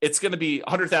 It's going to be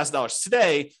 $100,000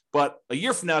 today, but a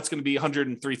year from now, it's going to be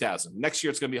 $103,000. Next year,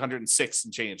 it's going to be 106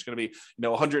 and change. It's going to be,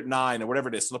 109 or whatever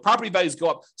it is. So the property values go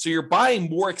up. So you're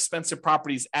buying more expensive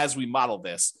properties as we model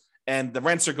this, and the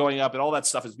rents are going up and all that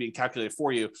stuff is being calculated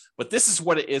for you. But this is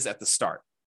what it is at the start.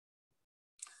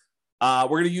 We're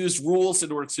going to use rules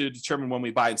in order to determine when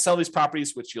we buy and sell these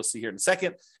properties, which you'll see here in a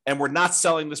second. And we're not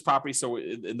selling this property. So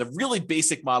in the really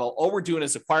basic model, all we're doing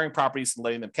is acquiring properties and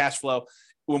letting them cash flow.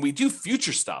 When we do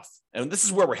future stuff, and this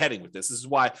is where we're heading with this, this is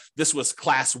why this was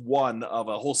class one of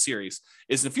a whole series,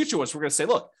 is in the future ones, we're going to say,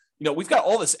 look, we've got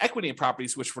all this equity in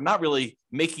properties, which we're not really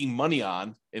making money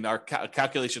on in our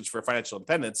calculations for financial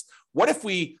independence. What if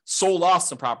we sold off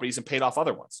some properties and paid off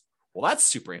other ones? Well, that's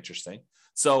super interesting.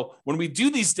 So when we do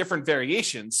these different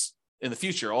variations in the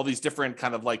future, all these different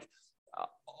kind of like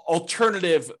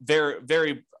alternative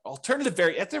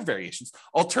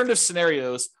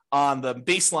scenarios on the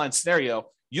baseline scenario,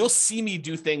 you'll see me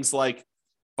do things like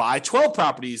buy 12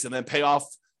 properties and then pay off,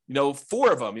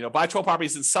 4 of them, buy 12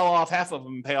 properties and sell off half of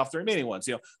them and pay off the remaining ones.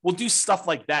 We'll do stuff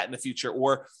like that in the future,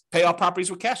 or pay off properties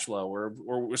with cash flow,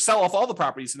 or sell off all the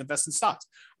properties and invest in stocks.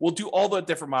 We'll do all the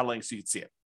different modeling so you can see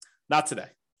it. Not today.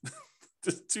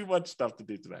 Just too much stuff to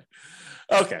do today.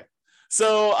 Okay.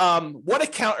 So what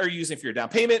account are you using for your down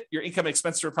payment, your income and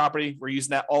expense for property? We're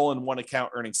using that all in one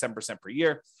account, earning 7% per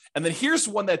year. And then here's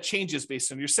one that changes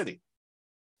based on your city.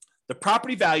 The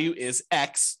property value is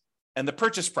X, and the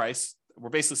purchase price, we're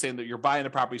basically saying that you're buying the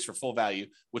properties for full value,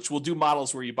 which we'll do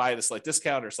models where you buy at a slight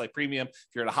discount or a slight premium if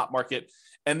you're in a hot market.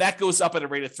 And that goes up at a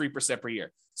rate of 3% per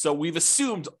year. So we've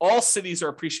assumed all cities are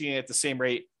appreciating at the same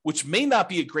rate, which may not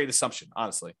be a great assumption,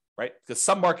 honestly, right? Because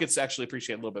some markets actually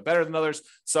appreciate a little bit better than others.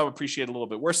 Some appreciate a little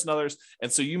bit worse than others. And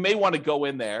so you may want to go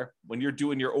in there when you're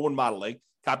doing your own modeling,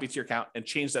 copy it to your account and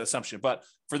change that assumption. But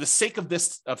for the sake of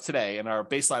this of today and our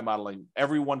baseline modeling,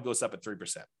 everyone goes up at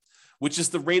 3%. Which is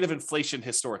the rate of inflation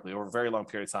historically over a very long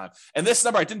period of time. And this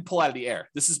number I didn't pull out of the air.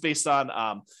 This is based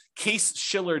on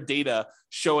Case-Shiller data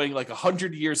showing like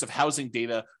 100 years of housing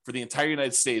data for the entire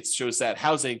United States shows that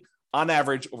housing on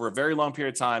average over a very long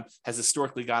period of time has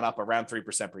historically gone up around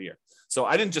 3% per year. So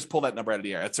I didn't just pull that number out of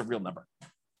the air. That's a real number.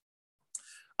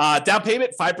 Down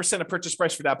payment, 5% of purchase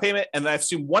price for down payment. And then I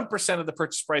assume 1% of the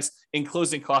purchase price in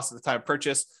closing costs at the time of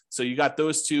purchase. So you got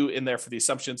those two in there for the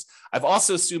assumptions. I've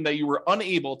also assumed that you were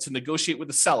unable to negotiate with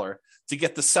the seller to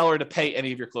get the seller to pay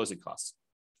any of your closing costs.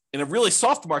 In a really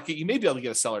soft market, you may be able to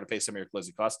get a seller to pay some of your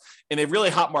closing costs. In a really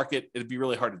hot market, it'd be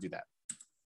really hard to do that.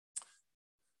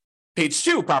 Page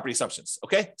 2, property assumptions.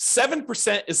 Okay.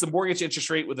 7% is the mortgage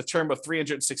interest rate with a term of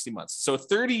 360 months. So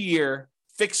 30-year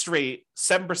fixed rate,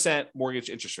 7% mortgage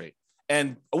interest rate.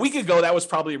 And a week ago, that was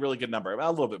probably a really good number, a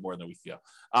little bit more than a week ago.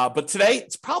 But today,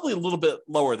 it's probably a little bit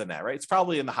lower than that, right? It's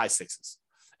probably in the high 6s.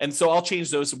 And so I'll change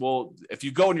those. And if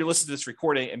you go and you're listening to this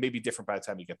recording, it may be different by the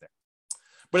time you get there.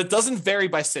 But it doesn't vary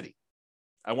by city.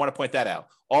 I want to point that out.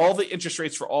 All the interest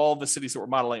rates for all the cities that we're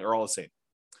modeling are all the same.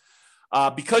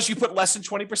 Because you put less than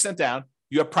 20% down,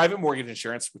 you have private mortgage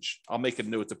insurance, which I'll make a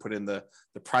note to put in the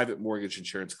private mortgage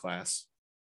insurance class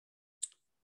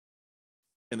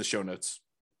in the show notes.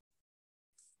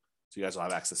 So you guys will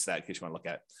have access to that in case you want to look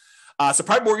at it. So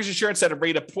private mortgage insurance at a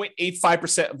rate of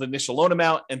 0.85% of the initial loan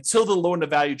amount until the loan to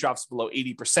value drops below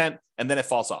 80%, and then it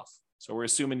falls off. So we're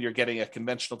assuming you're getting a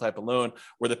conventional type of loan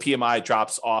where the PMI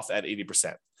drops off at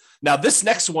 80%. Now, this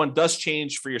next one does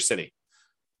change for your city.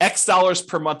 X dollars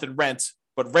per month in rent,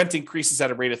 but rent increases at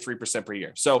a rate of 3% per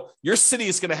year. So your city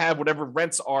is going to have whatever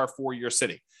rents are for your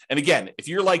city. And again, if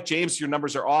you're like James, your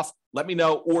numbers are off, let me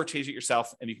know or change it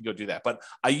yourself and you can go do that. But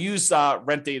I use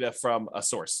rent data from a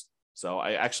source. So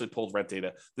I actually pulled rent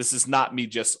data. This is not me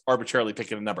just arbitrarily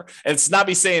picking a number. And it's not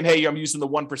me saying, hey, I'm using the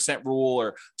 1% rule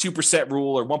or 2%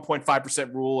 rule or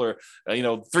 1.5% rule or,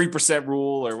 3%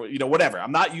 rule or, whatever.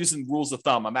 I'm not using rules of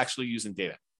thumb. I'm actually using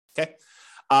data. Okay.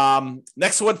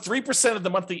 Next one, 3% of the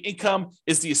monthly income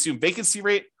is the assumed vacancy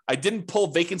rate. I didn't pull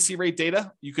vacancy rate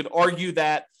data. You could argue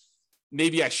that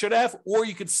maybe I should have, or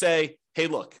you could say, hey,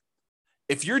 look,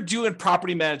 if you're doing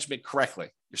property management correctly,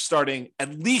 you're starting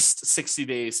at least 60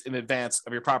 days in advance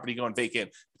of your property going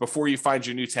vacant before you find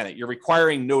your new tenant. You're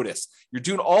requiring notice. You're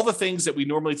doing all the things that we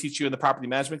normally teach you in the property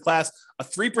management class. A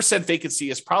 3% vacancy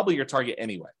is probably your target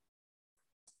anyway.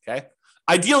 Okay.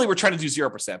 Ideally, we're trying to do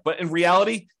 0%, but in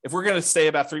reality, if we're going to stay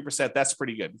about 3%, that's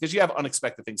pretty good because you have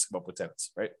unexpected things come up with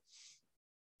tenants, right?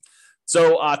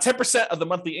 So 10% of the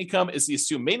monthly income is the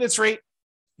assumed maintenance rate.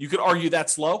 You could argue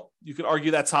that's low. You could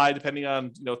argue that's high, depending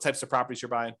on types of properties you're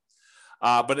buying.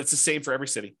 But it's the same for every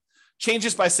city.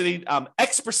 Changes by city,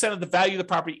 X% of the value of the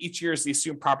property each year is the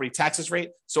assumed property taxes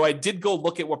rate. So I did go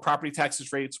look at what property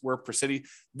taxes rates were per city.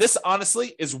 This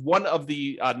honestly is one of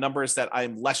the numbers that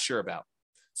I'm less sure about.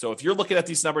 So if you're looking at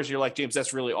these numbers, you're like, James,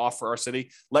 that's really off for our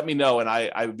city. Let me know. And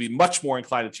I would be much more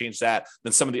inclined to change that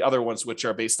than some of the other ones, which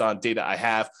are based on data I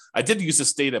have. I did use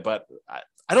this data, but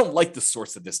I don't like the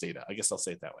source of this data. I guess I'll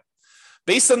say it that way.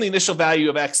 Based on the initial value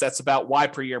of X, that's about Y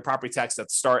per year in property tax at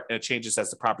the start, and it changes as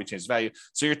the property changes value.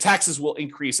 So your taxes will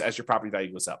increase as your property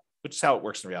value goes up, which is how it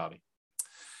works in reality.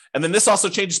 And then this also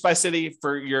changes by city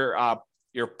for your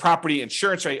property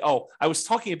insurance rate. Oh, I was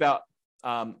talking about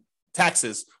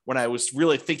taxes when I was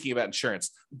really thinking about insurance.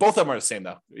 Both of them are the same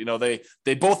though.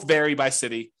 They both vary by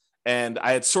city, and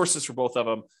I had sources for both of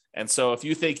them. And so if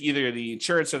you think either the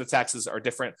insurance or the taxes are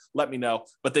different, let me know.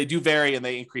 But they do vary and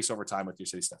they increase over time with your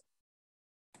city stuff.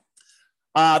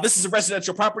 This is a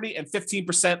residential property, and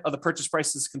 15% of the purchase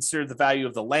price is considered the value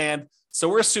of the land. So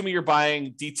we're assuming you're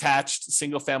buying detached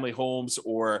single-family homes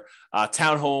or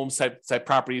townhomes type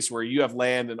properties where you have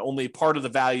land and only part of the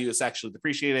value is actually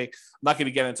depreciating. I'm not going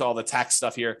to get into all the tax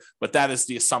stuff here, but that is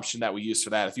the assumption that we use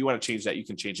for that. If you want to change that, you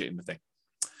can change it in the thing.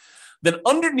 Then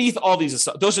underneath all these,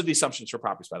 those are the assumptions for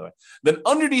properties, by the way. Then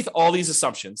underneath all these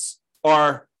assumptions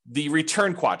are the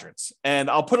return quadrants. And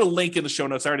I'll put a link in the show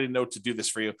notes. I already know to do this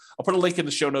for you. I'll put a link in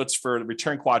the show notes for the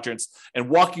return quadrants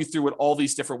and walk you through what all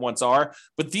these different ones are.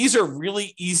 But these are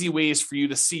really easy ways for you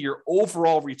to see your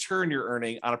overall return you're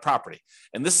earning on a property.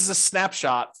 And this is a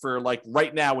snapshot for like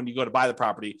right now when you go to buy the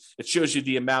property. It shows you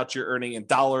the amount you're earning in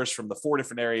dollars from the 4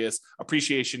 different areas: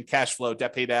 appreciation, cash flow,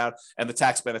 debt pay down, and the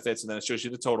tax benefits. And then it shows you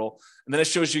the total. And then it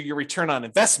shows you your return on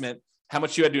investment, how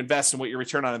much you had to invest and what your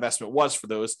return on investment was for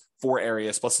those 4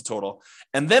 areas plus the total.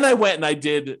 And then I went and I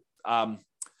did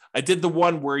the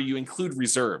one where you include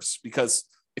reserves, because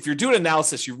if you're doing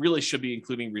analysis, you really should be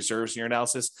including reserves in your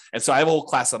analysis. And so I have a whole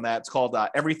class on that. It's called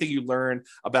Everything You Learn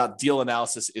About Deal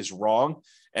Analysis is Wrong.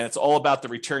 And it's all about the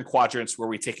return quadrants where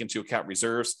we take into account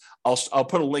reserves. I'll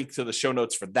put a link to the show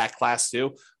notes for that class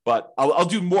too, but I'll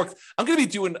do more. I'm going to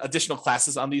be doing additional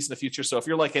classes on these in the future. So if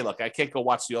you're like, hey, look, I can't go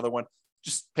watch the other one,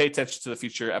 just pay attention to the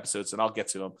future episodes and I'll get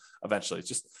to them eventually. It's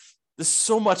just, there's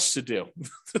so much to do,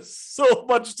 so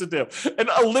much to do, and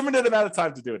a limited amount of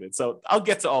time to do it. So I'll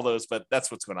get to all those, but that's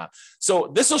what's going on.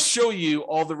 So this will show you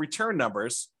all the return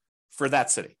numbers for that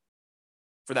city,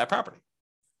 for that property.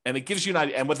 And it gives you an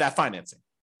idea, and with that financing.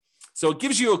 So it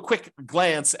gives you a quick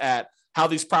glance at how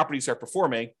these properties are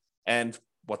performing and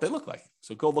what they look like.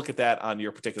 So go look at that on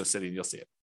your particular city and you'll see it.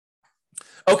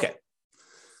 Okay.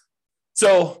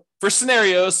 So for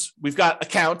scenarios, we've got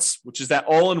accounts, which is that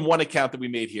all-in-one account that we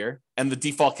made here, and the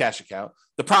default cash account.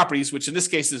 The properties, which in this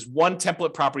case is one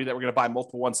template property that we're going to buy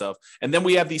multiple ones of. And then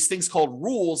we have these things called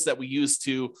rules that we use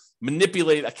to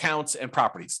manipulate accounts and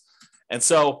properties. And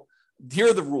so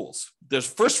here are the rules. The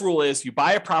first rule is you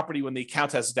buy a property when the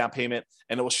account has a down payment,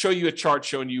 and it will show you a chart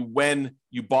showing you when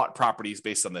you bought properties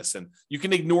based on this. And you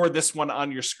can ignore this one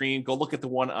on your screen. Go look at the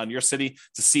one on your city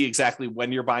to see exactly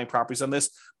when you're buying properties on this.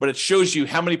 But it shows you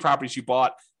how many properties you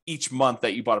bought each month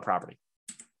that you bought a property.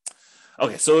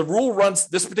 Okay, so the rule runs,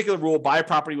 this particular rule, buy a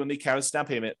property when the account is down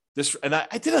payment. And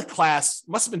I did a class,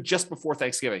 must have been just before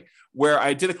Thanksgiving, where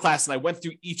I did a class and I went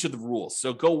through each of the rules.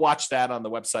 So go watch that on the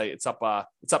website. It's up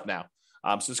now.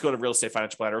 So just go to Real Estate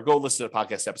Financial Planner or go listen to a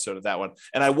podcast episode of that one.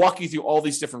 And I walk you through all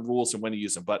these different rules and when to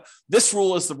use them. But this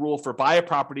rule is the rule for buy a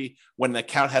property when the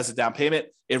account has a down payment.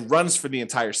 It runs for the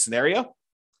entire scenario.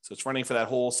 So it's running for that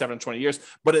whole 7 to 20 years,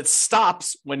 but it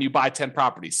stops when you buy 10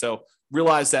 properties. So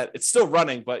realize that it's still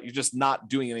running, but you're just not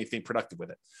doing anything productive with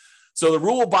it. So the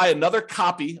rule will buy another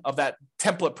copy of that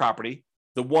template property,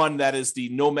 the one that is the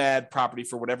Nomad property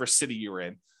for whatever city you're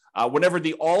in, whenever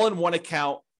the all-in-one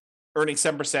account earning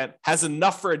 7%, has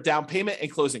enough for a down payment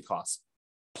and closing costs,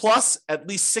 plus at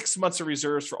least 6 months of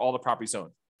reserves for all the properties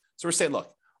owned. So we're saying,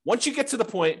 look, once you get to the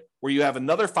point where you have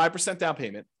another 5% down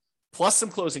payment, plus some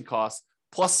closing costs,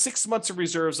 plus 6 months of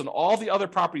reserves on all the other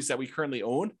properties that we currently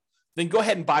own, then go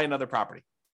ahead and buy another property,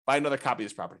 buy another copy of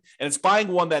this property. And it's buying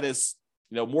one that is,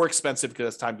 more expensive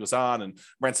because as time goes on and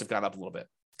rents have gone up a little bit.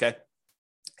 Okay.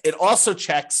 It also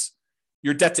checks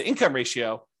your debt to income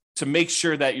ratio to make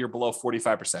sure that you're below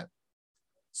 45%.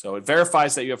 So it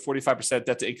verifies that you have 45%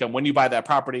 debt to income when you buy that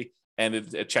property, and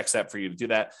it checks that for you to do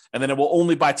that. And then it will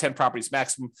only buy 10 properties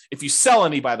maximum. If you sell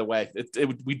any, by the way,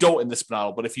 we don't in this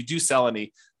model, but if you do sell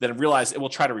any, then realize it will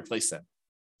try to replace them.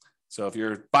 So if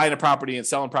you're buying a property and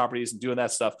selling properties and doing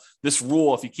that stuff, this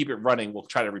rule, if you keep it running, will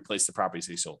try to replace the properties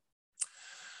that you sold.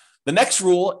 The next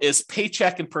rule is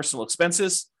paycheck and personal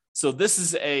expenses. So this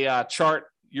is a chart.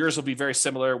 Yours will be very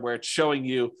similar, where it's showing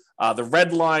you the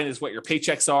red line is what your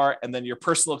paychecks are, and then your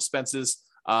personal expenses,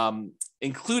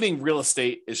 including real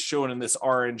estate, is shown in this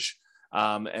orange.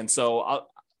 And so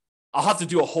I'll have to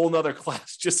do a whole nother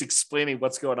class just explaining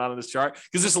what's going on in this chart,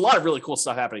 because there's a lot of really cool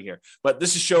stuff happening here. But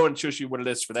this is shows you what it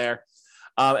is for there.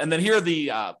 And then here are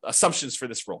the assumptions for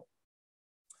this rule.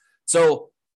 So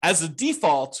as a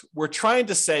default, we're trying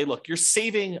to say, look, you're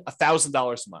saving $1,000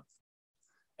 a month.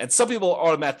 And some people are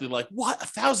automatically like, what,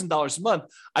 $1,000 a month?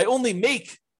 I only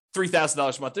make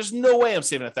 $3,000 a month. There's no way I'm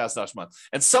saving $1,000 a month.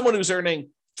 And someone who's earning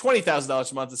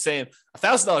 $20,000 a month is saying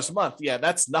 $1,000 a month. Yeah,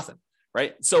 that's nothing,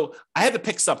 right? So I had to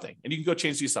pick something, and you can go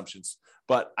change the assumptions,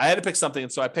 but I had to pick something.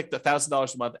 And so I picked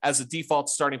 $1,000 a month as a default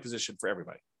starting position for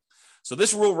everybody. So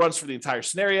this rule runs for the entire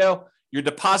scenario. You're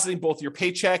depositing both your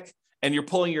paycheck and you're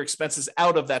pulling your expenses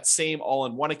out of that same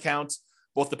all-in-one account.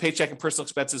 Both the paycheck and personal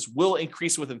expenses will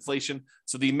increase with inflation.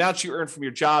 So the amount you earn from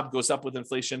your job goes up with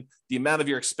inflation. The amount of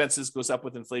your expenses goes up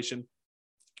with inflation.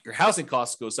 Your housing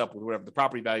costs goes up with whatever the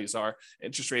property values are,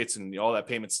 interest rates, and all that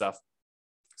payment stuff.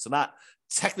 So not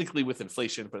technically with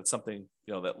inflation, but it's something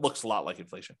that looks a lot like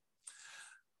inflation.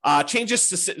 Changes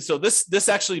to so this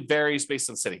actually varies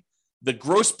based on city. The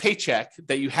gross paycheck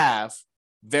that you have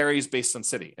varies based on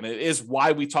city. And it is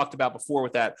why we talked about before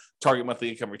with that target monthly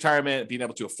income retirement, being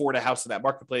able to afford a house in that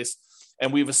marketplace.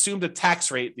 And we've assumed a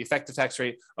tax rate, the effective tax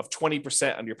rate of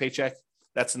 20% on your paycheck.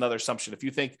 That's another assumption. If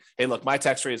you think, hey, look, my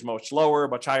tax rate is much lower,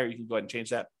 much higher, you can go ahead and change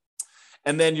that.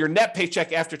 And then your net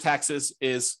paycheck after taxes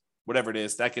is whatever it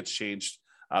is, that gets changed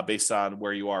based on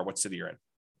where you are, what city you're in.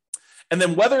 And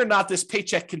then whether or not this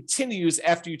paycheck continues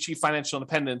after you achieve financial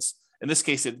independence, in this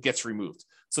case, it gets removed.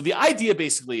 So the idea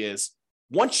basically is,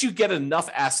 once you get enough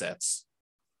assets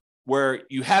where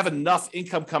you have enough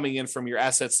income coming in from your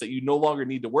assets that you no longer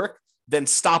need to work, then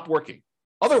stop working.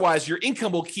 Otherwise, your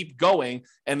income will keep going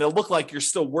and it'll look like you're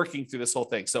still working through this whole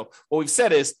thing. So what we've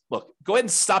said is, look, go ahead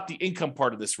and stop the income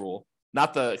part of this rule,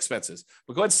 not the expenses,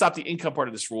 but go ahead and stop the income part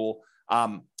of this rule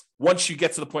once you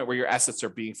get to the point where your assets are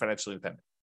being financially independent.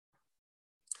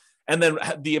 And then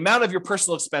the amount of your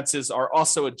personal expenses are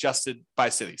also adjusted by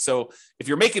city. So if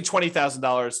you're making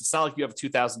 $20,000, it's not like you have a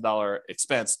 $2,000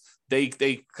 expense.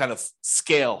 They kind of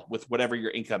scale with whatever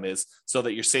your income is so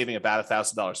that you're saving about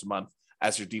 $1,000 a month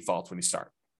as your default when you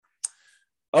start.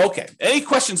 Okay. Any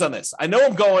questions on this? I know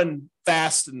I'm going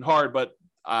fast and hard, but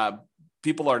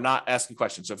people are not asking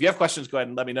questions. So if you have questions, go ahead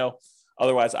and let me know.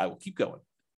 Otherwise, I will keep going.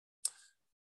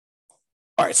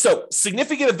 All right, so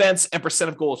significant events and percent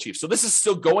of goal achieved. So this is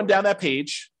still going down that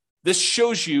page. This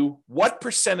shows you what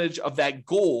percentage of that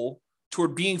goal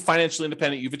toward being financially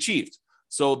independent you've achieved.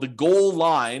 So the goal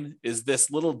line is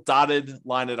this little dotted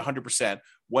line at 100%.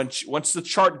 Once the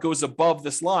chart goes above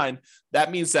this line, that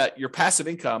means that your passive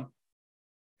income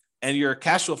and your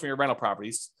cash flow from your rental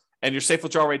properties and your safe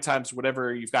withdrawal rate times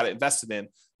whatever you've got it invested in,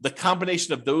 the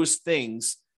combination of those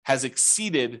things has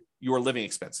exceeded your living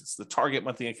expenses, the target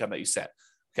monthly income that you set.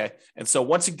 Okay. And so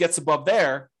once it gets above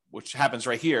there, which happens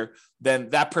right here, then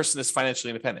that person is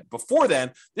financially independent. Before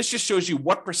then, this just shows you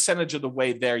what percentage of the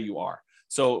way there you are.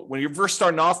 So when you're first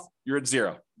starting off, you're at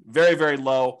zero, very, very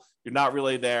low. You're not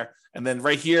really there. And then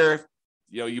right here,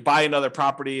 you buy another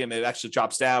property and it actually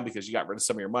drops down because you got rid of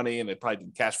some of your money and it probably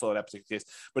didn't cash flow in that particular case,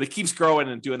 but it keeps growing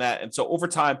and doing that. And so over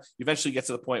time, you eventually get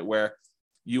to the point where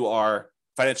you are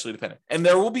financially independent. And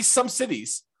there will be some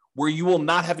cities where you will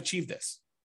not have achieved this.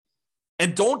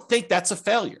 And don't think that's a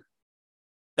failure.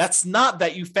 That's not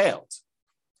that you failed,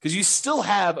 because you still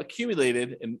have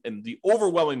accumulated in the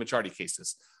overwhelming majority of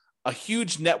cases, a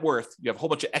huge net worth. You have a whole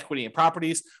bunch of equity and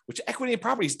properties, which equity and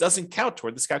properties doesn't count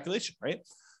toward this calculation, right?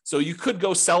 So you could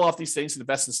go sell off these things and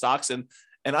invest in stocks. And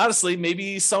honestly,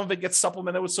 maybe some of it gets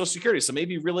supplemented with Social Security. So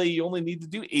maybe really you only need to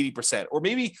do 80%, or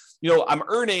maybe, I'm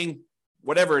earning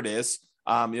whatever it is,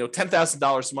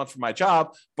 $10,000 a month for my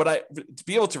job, but to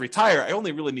be able to retire, I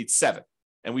only really need 7.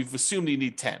 And we've assumed you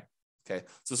need 10. Okay.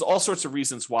 So there's all sorts of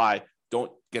reasons why.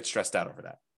 Don't get stressed out over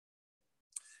that.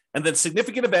 And then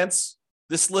significant events.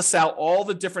 This lists out all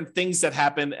the different things that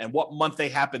happened and what month they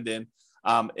happened in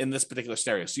this particular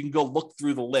scenario. So you can go look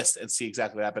through the list and see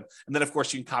exactly what happened. And then, of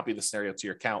course, you can copy the scenario to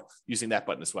your account using that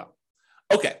button as well.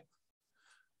 Okay.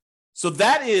 So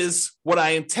that is what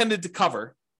I intended to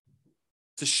cover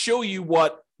to show you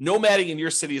what nomading in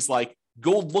your city is like.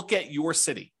 Go look at your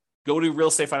city. Go to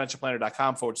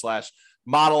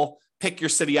realestateFinancialPlanner.com/model, pick your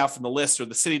city out from the list or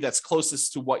the city that's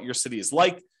closest to what your city is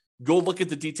like. Go look at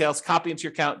the details, copy into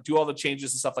your account, do all the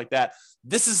changes and stuff like that.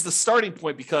 This is the starting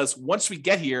point because once we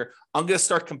get here, I'm going to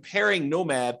start comparing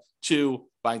Nomad to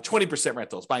buying 20%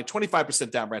 rentals, buying 25%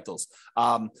 down rentals,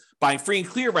 buying free and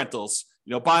clear rentals,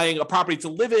 buying a property to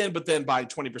live in, but then buying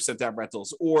 20% down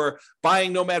rentals, or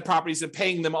buying Nomad properties and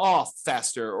paying them off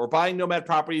faster, or buying Nomad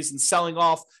properties and selling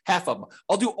off half of them.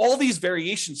 I'll do all these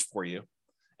variations for you,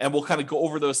 and we'll kind of go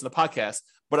over those in the podcast.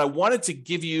 But I wanted to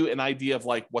give you an idea of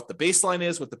like what the baseline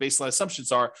is, what the baseline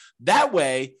assumptions are. That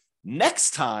way,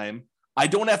 next time, I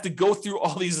don't have to go through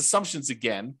all these assumptions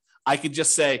again. I can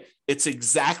just say it's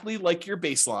exactly like your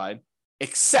baseline,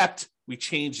 except we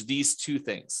change these 2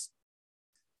 things.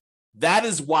 That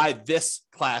is why this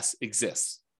class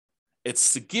exists.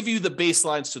 It's to give you the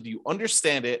baseline so that you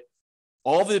understand it,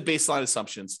 all the baseline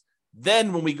assumptions.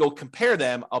 Then when we go compare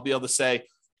them, I'll be able to say,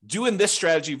 doing this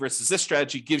strategy versus this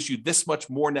strategy gives you this much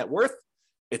more net worth.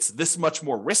 It's this much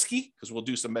more risky because we'll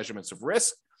do some measurements of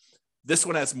risk. This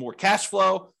one has more cash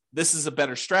flow. This is a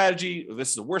better strategy. Or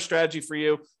this is a worse strategy for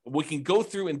you. We can go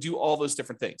through and do all those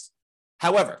different things.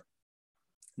 However,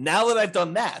 now that I've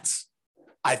done that,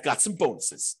 I've got some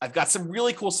bonuses. I've got some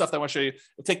really cool stuff that I want to show you.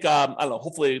 It'll take,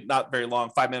 hopefully not very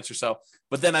long, 5 minutes or so.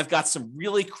 But then I've got some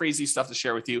really crazy stuff to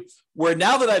share with you where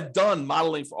now that I've done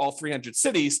modeling for all 300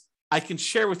 cities, I can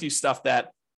share with you stuff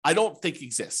that I don't think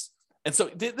exists. And so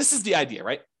this is the idea,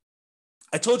 right?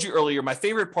 I told you earlier, my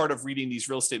favorite part of reading these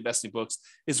real estate investing books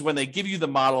is when they give you the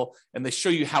model and they show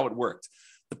you how it worked.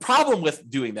 The problem with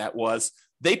doing that was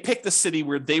they picked the city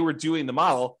where they were doing the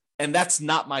model, and that's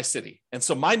not my city. And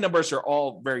so my numbers are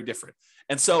all very different.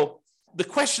 And so the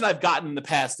question I've gotten in the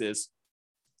past is,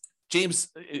 James,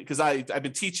 because I've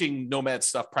been teaching Nomad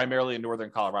stuff primarily in Northern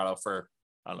Colorado for,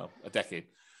 a decade.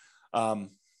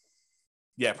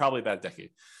 Probably about a decade.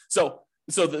 So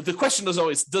the question is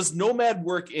always, does Nomad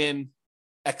work in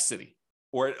X city?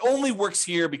 Or it only works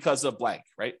here because of blank,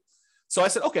 right? So I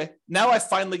said, okay, now I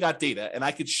finally got data and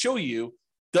I could show you,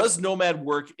 does Nomad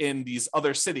work in these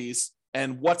other cities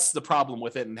and what's the problem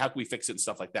with it and how can we fix it and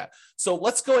stuff like that. So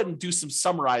let's go ahead and do some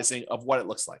summarizing of what it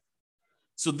looks like.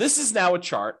 So this is now a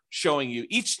chart showing you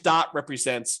each dot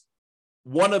represents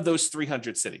one of those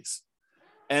 300 cities.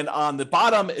 And on the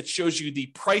bottom, it shows you the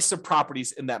price of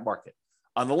properties in that market.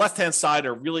 On the left-hand side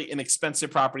are really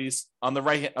inexpensive properties. On the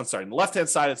on the left-hand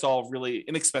side, it's all really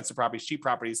inexpensive properties, cheap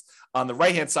properties. On the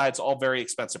right-hand side, it's all very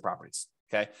expensive properties,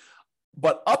 okay?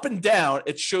 But up and down,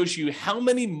 it shows you how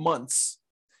many months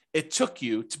it took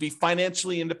you to be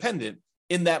financially independent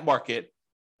in that market,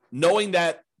 knowing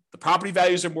that the property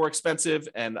values are more expensive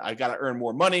and I got to earn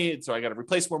more money, so I got to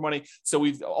replace more money. So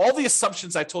all the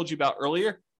assumptions I told you about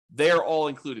earlier, they're all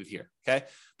included here, okay?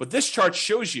 But this chart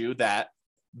shows you that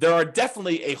there are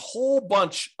definitely a whole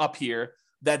bunch up here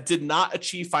that did not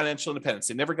achieve financial independence.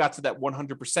 They never got to that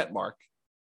 100% mark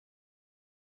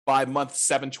by month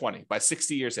 720, by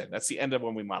 60 years in. That's the end of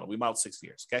when we modeled. We modeled 60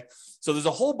 years, okay? So there's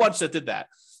a whole bunch that did that.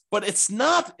 But it's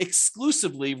not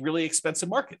exclusively really expensive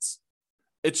markets.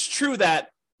 It's true that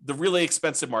the really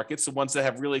expensive markets, the ones that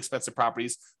have really expensive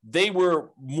properties, they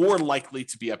were more likely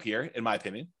to be up here, in my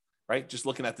opinion. Right? Just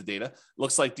looking at the data,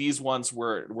 looks like these ones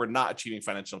were not achieving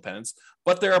financial independence,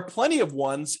 but there are plenty of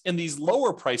ones in these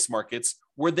lower price markets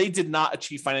where they did not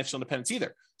achieve financial independence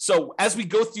either. So as we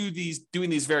go through doing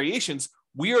these variations,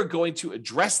 we are going to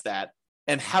address that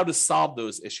and how to solve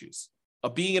those issues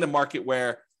of being in a market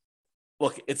where,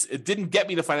 look, it didn't get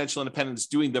me to financial independence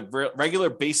doing the regular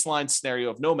baseline scenario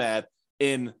of Nomad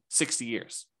in 60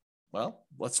 years. Well,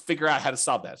 let's figure out how to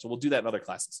solve that. So we'll do that in other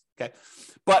classes, okay?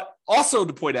 But also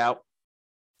to point out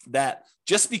that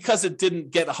just because it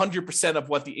didn't get 100% of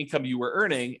what the income you were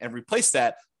earning and replace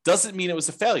that doesn't mean it was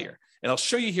a failure. And I'll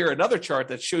show you here another chart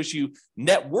that shows you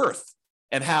net worth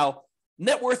and how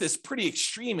net worth is pretty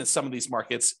extreme in some of these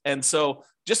markets. And so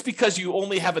just because you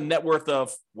only have a net worth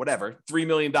of whatever, $3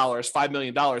 million, $5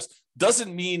 million,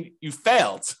 doesn't mean you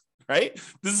failed, right?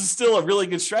 This is still a really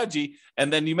good strategy.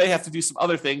 And then you may have to do some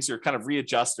other things or kind of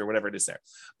readjust or whatever it is there.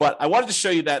 But I wanted to show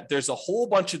you that there's a whole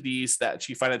bunch of these that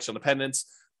achieve financial independence.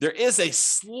 There is a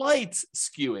slight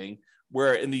skewing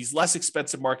where in these less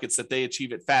expensive markets that they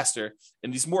achieve it faster.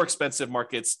 In these more expensive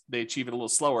markets, they achieve it a little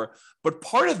slower. But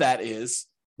part of that is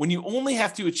when you only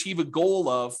have to achieve a goal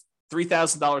of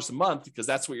 $3,000 a month, because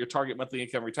that's what your target monthly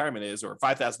income retirement is, or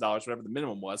 $5,000, whatever the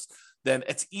minimum was, then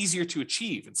it's easier to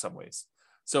achieve in some ways.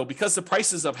 So because the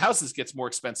prices of houses gets more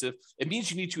expensive, it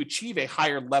means you need to achieve a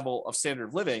higher level of standard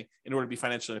of living in order to be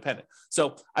financially independent.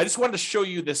 So I just wanted to show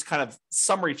you this kind of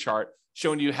summary chart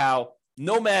showing you how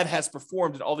Nomad has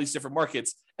performed in all these different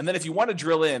markets. And then if you want to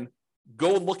drill in,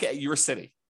 go look at your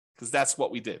city, because that's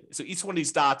what we did. So each one of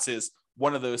these dots is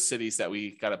one of those cities that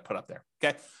we got to put up there.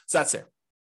 Okay, so that's there.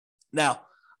 Now,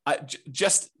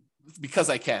 just because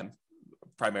I can,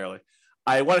 primarily,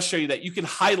 I want to show you that you can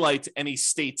highlight any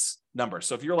state's number.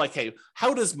 So if you're like, hey,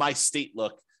 how does my state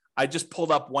look? I just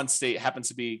pulled up one state, it happens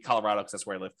to be Colorado because that's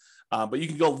where I live. But you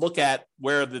can go look at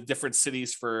where the different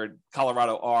cities for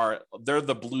Colorado are. They're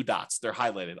the blue dots. They're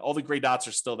highlighted. All the gray dots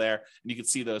are still there, and you can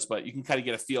see those, but you can kind of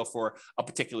get a feel for a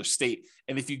particular state.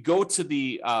 And if you go to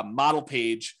the model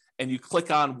page and you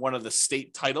click on one of the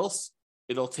state titles,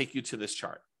 it'll take you to this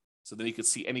chart. So then you can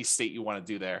see any state you want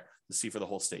to do there to see for the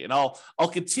whole state. And I'll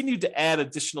continue to add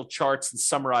additional charts and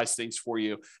summarize things for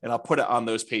you, and I'll put it on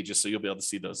those pages so you'll be able to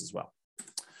see those as well.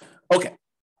 Okay,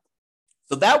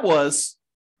 so that was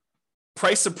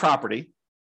price of property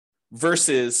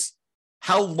versus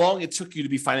how long it took you to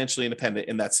be financially independent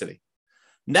in that city.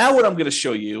 Now what I'm going to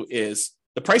show you is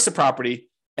the price of property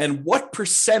and what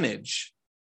percentage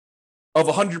of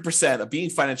 100% of being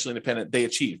financially independent they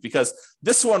achieved. Because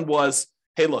this one was,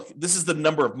 hey, look, this is the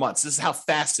number of months. This is how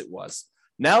fast it was.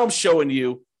 Now I'm showing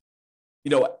you,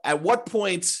 at what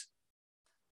point,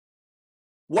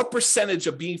 what percentage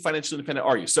of being financially independent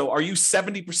are you? So are you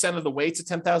 70% of the way to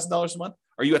 $10,000 a month?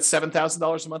 Are you at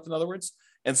 $7,000 a month, in other words?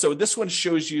 And so this one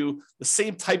shows you the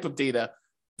same type of data,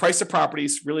 price of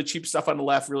properties, really cheap stuff on the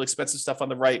left, really expensive stuff on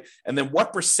the right, and then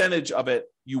what percentage of it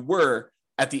you were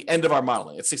at the end of our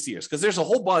modeling at 60 years. Because there's a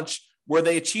whole bunch where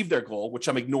they achieved their goal, which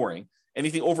I'm ignoring.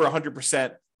 Anything over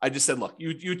 100%, I just said, look,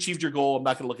 you achieved your goal. I'm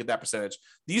not going to look at that percentage.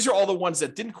 These are all the ones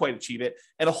that didn't quite achieve it.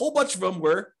 And a whole bunch of them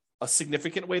were a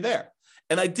significant way there.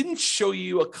 And I didn't show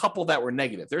you a couple that were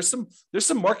negative. There's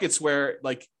some markets where,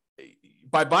 like,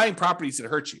 by buying properties, it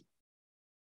hurts you,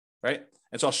 right?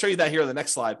 And so I'll show you that here on the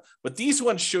next slide. But these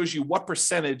ones shows you what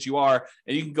percentage you are,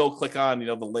 and you can go click on,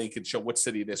 the link and show what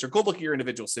city it is, or go look at your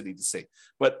individual city to see.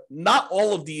 But not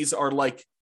all of these are like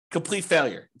complete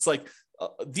failure. It's like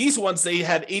these ones, they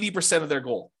had 80% of their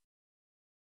goal.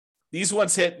 These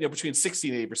ones hit between 60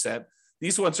 and 80%.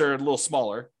 These ones are a little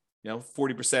smaller,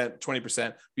 40%, 20%.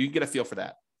 But you can get a feel for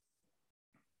that.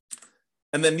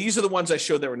 And then these are the ones I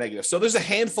showed that were negative. So there's a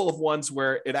handful of ones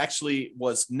where it actually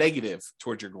was negative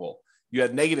towards your goal. You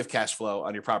had negative cash flow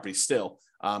on your property still,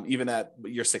 even at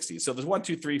year 60. So there's 1,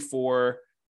 2, 3, 4,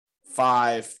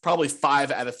 5, probably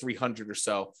 5 out of 300 or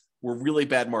so were really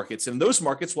bad markets. And those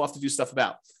markets we'll have to do stuff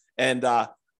about. And I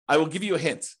will give you a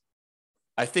hint.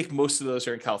 I think most of those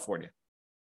are in California.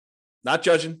 Not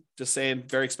judging, just saying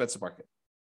very expensive market.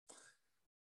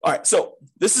 All right, so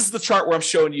this is the chart where I'm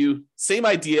showing you, same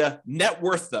idea, net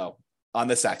worth though, on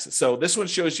this axis. So this one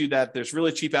shows you that there's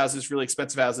really cheap houses, really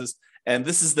expensive houses, and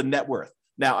this is the net worth.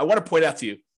 Now, I want to point out to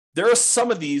you, there are some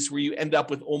of these where you end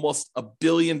up with almost $1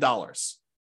 billion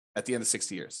at the end of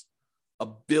 60 years.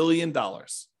 $1 billion.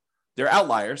 They're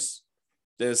outliers.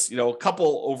 There's, a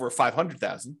couple over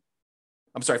 500,000.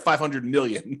 I'm sorry, 500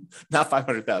 million, not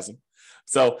 500,000.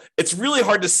 So it's really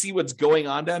hard to see what's going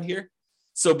on down here.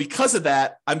 So because of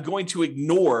that, I'm going to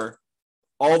ignore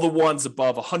all the ones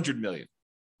above 100 million.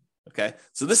 Okay.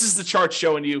 So this is the chart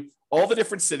showing you all the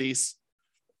different cities,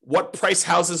 what price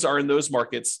houses are in those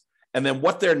markets, and then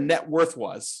what their net worth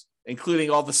was, including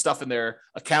all the stuff in their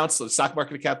accounts, so the stock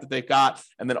market account that they've got,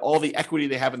 and then all the equity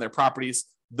they have in their properties.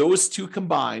 Those two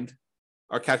combined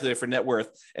are calculated for net worth,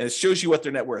 and it shows you what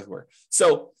their net worth were.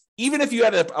 So even if you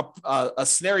had a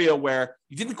scenario where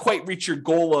you didn't quite reach your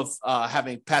goal of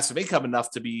having passive income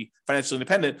enough to be financially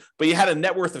independent, but you had a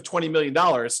net worth of $20 million,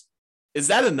 is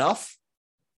that enough?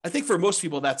 I think for most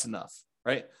people, that's enough,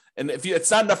 right? And if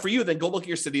it's not enough for you, then go look at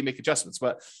your city and make adjustments.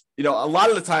 But, a lot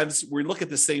of the times we look at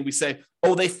this thing, we say,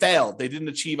 oh, they failed. They didn't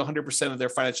achieve 100% of their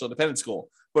financial independence goal.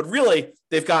 But really,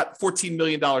 they've got $14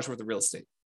 million worth of real estate.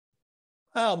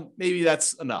 Well, maybe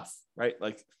that's enough, right?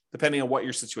 Like, depending on what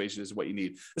your situation is, what you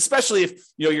need, especially if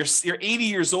you're 80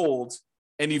 years old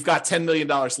and you've got $10 million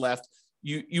left.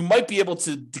 you might be able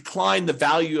to decline the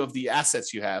value of the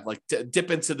assets you have, like to dip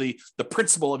into the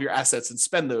principal of your assets and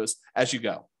spend those as you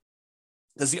go.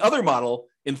 Because the other model,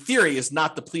 in theory, is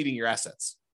not depleting your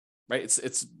assets, right?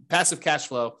 It's passive cash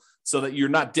flow so that you're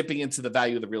not dipping into the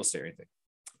value of the real estate or anything.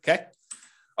 Okay.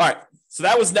 All right. So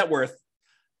that was net worth.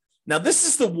 Now, this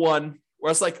is the one where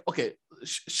I was like, okay,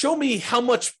 show me how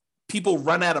much people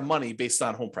run out of money based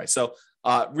on home price. So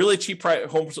really cheap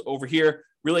homes over here,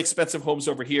 really expensive homes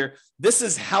over here. This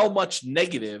is how much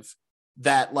negative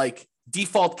that like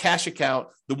default cash account,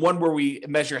 the one where we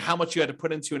measure how much you had to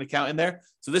put into an account in there.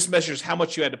 So this measures how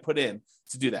much you had to put in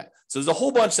to do that. So there's a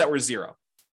whole bunch that were zero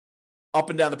up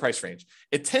and down the price range.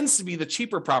 It tends to be the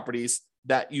cheaper properties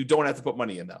that you don't have to put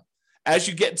money in though. As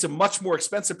you get into much more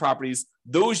expensive properties,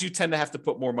 those you tend to have to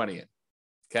put more money in.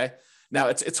 Okay. Now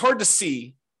it's hard to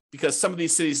see because some of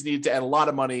these cities need to add a lot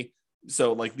of money.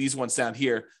 So like these ones down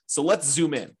here. So let's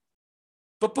zoom in.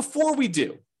 But before we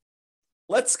do,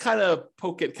 let's kind of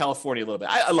poke at California a little bit.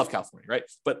 I love California, right?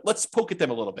 But let's poke at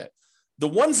them a little bit. The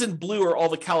ones in blue are all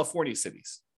the California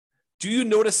cities. Do you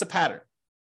notice a pattern?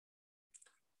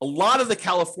 A lot of the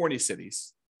California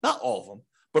cities, not all of them,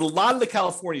 but a lot of the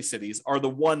California cities are the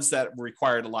ones that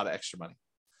required a lot of extra money.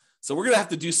 So we're going to have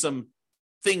to do some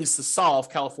things to solve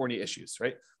California issues,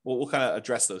 right? We'll kind of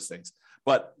address those things.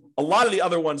 But a lot of the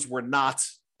other ones were not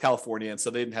California, and so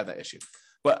they didn't have that issue.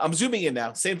 But I'm zooming in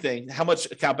now, same thing, how much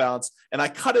account balance, and I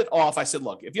cut it off. I said,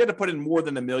 look, if you had to put in more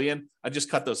than $1 million, I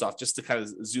just cut those off just to kind of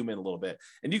zoom in a little bit.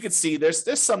 And you can see there's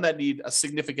some that need a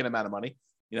significant amount of money,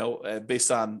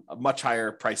 based on much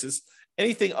higher prices.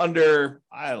 Anything under,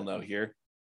 I don't know here,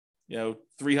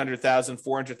 300,000,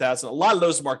 400,000, a lot of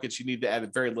those markets you need to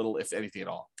add very little, if anything at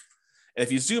all. And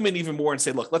if you zoom in even more and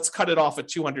say, look, let's cut it off at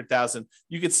 200,000,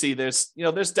 you can see there's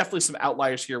definitely some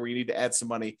outliers here where you need to add some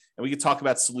money. And we can talk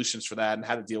about solutions for that and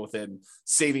how to deal with it and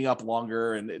saving up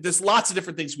longer. And there's lots of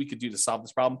different things we could do to solve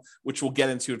this problem, which we'll get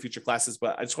into in future classes.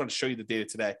 But I just want to show you the data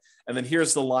today. And then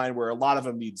here's the line where a lot of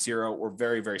them need zero or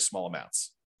very, very small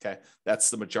amounts. Okay. That's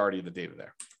the majority of the data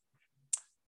there.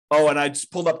 Oh, and I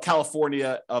just pulled up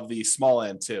California of the small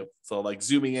end too. So like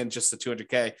zooming in just to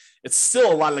 200K, it's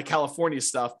still a lot of the California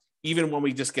stuff, even when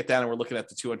we just get down and we're looking at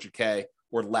the 200K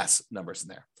or less numbers in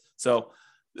there. So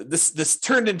this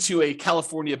turned into a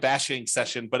California bashing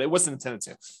session, but it wasn't intended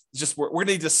to. It's just we're going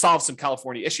to need to solve some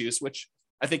California issues, which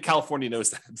I think California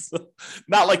knows that.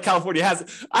 Not like California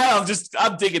has.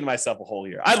 I'm digging myself a hole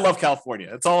here. I love California.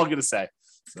 That's all I'm going to say.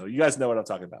 So you guys know what I'm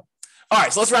talking about. All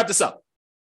right, so let's wrap this up.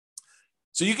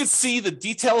 So you can see the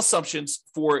detailed assumptions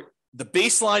for the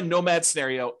baseline Nomad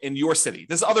scenario in your city.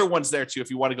 There's other ones there too. If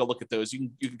you want to go look at those, you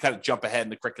can kind of jump ahead in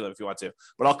the curriculum if you want to,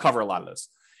 but I'll cover a lot of those.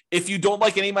 If you don't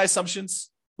like any of my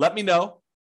assumptions, let me know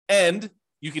and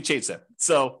you can change them.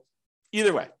 So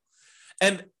either way.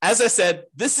 And as I said,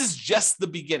 this is just the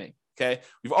beginning. Okay.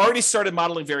 We've already started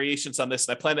modeling variations on this,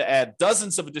 and I plan to add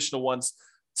dozens of additional ones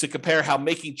to compare how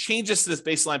making changes to this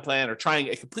baseline plan or trying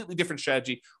a completely different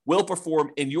strategy will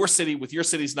perform in your city with your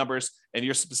city's numbers and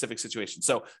your specific situation.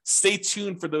 So stay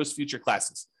tuned for those future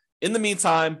classes. In the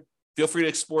meantime, feel free to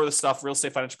explore the stuff,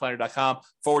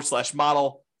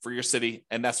 realestatefinancialplanner.com/model for your city.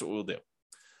 And that's what we'll do.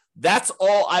 That's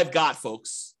all I've got,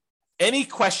 folks. Any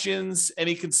questions,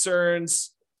 any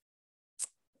concerns?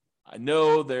 I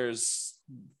know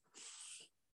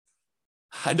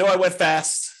I went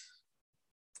fast.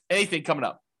 Anything coming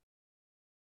up?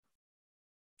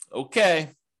 Okay.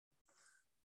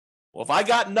 Well, if I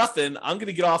got nothing, I'm going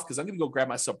to get off because I'm going to go grab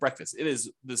myself breakfast. This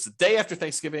is the day after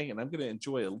Thanksgiving, and I'm going to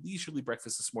enjoy a leisurely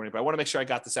breakfast this morning. But I want to make sure I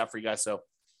got this out for you guys. So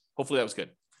hopefully that was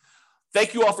good.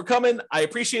 Thank you all for coming. I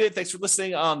appreciate it. Thanks for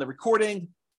listening on the recording.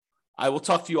 I will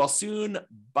talk to you all soon.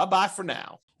 Bye-bye for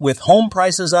now. With home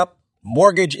prices up,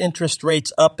 mortgage interest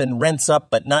rates up, and rents up,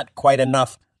 but not quite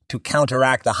enough to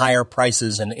counteract the higher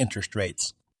prices and interest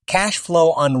rates. Cash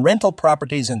flow on rental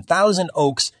properties in Thousand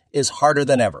Oaks is harder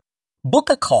than ever. Book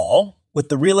a call with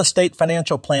the Real Estate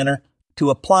Financial Planner to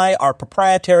apply our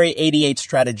proprietary 88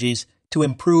 strategies to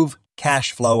improve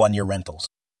cash flow on your rentals.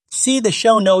 See the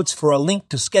show notes for a link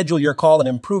to schedule your call and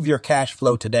improve your cash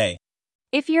flow today.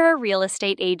 If you're a real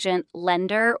estate agent,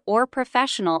 lender, or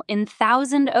professional in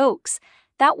Thousand Oaks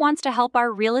that wants to help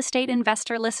our real estate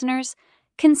investor listeners,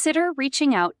 consider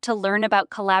reaching out to learn about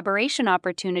collaboration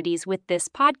opportunities with this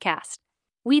podcast.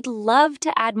 We'd love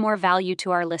to add more value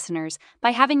to our listeners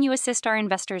by having you assist our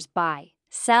investors buy,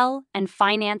 sell, and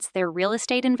finance their real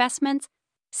estate investments.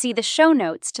 See the show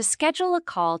notes to schedule a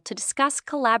call to discuss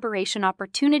collaboration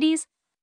opportunities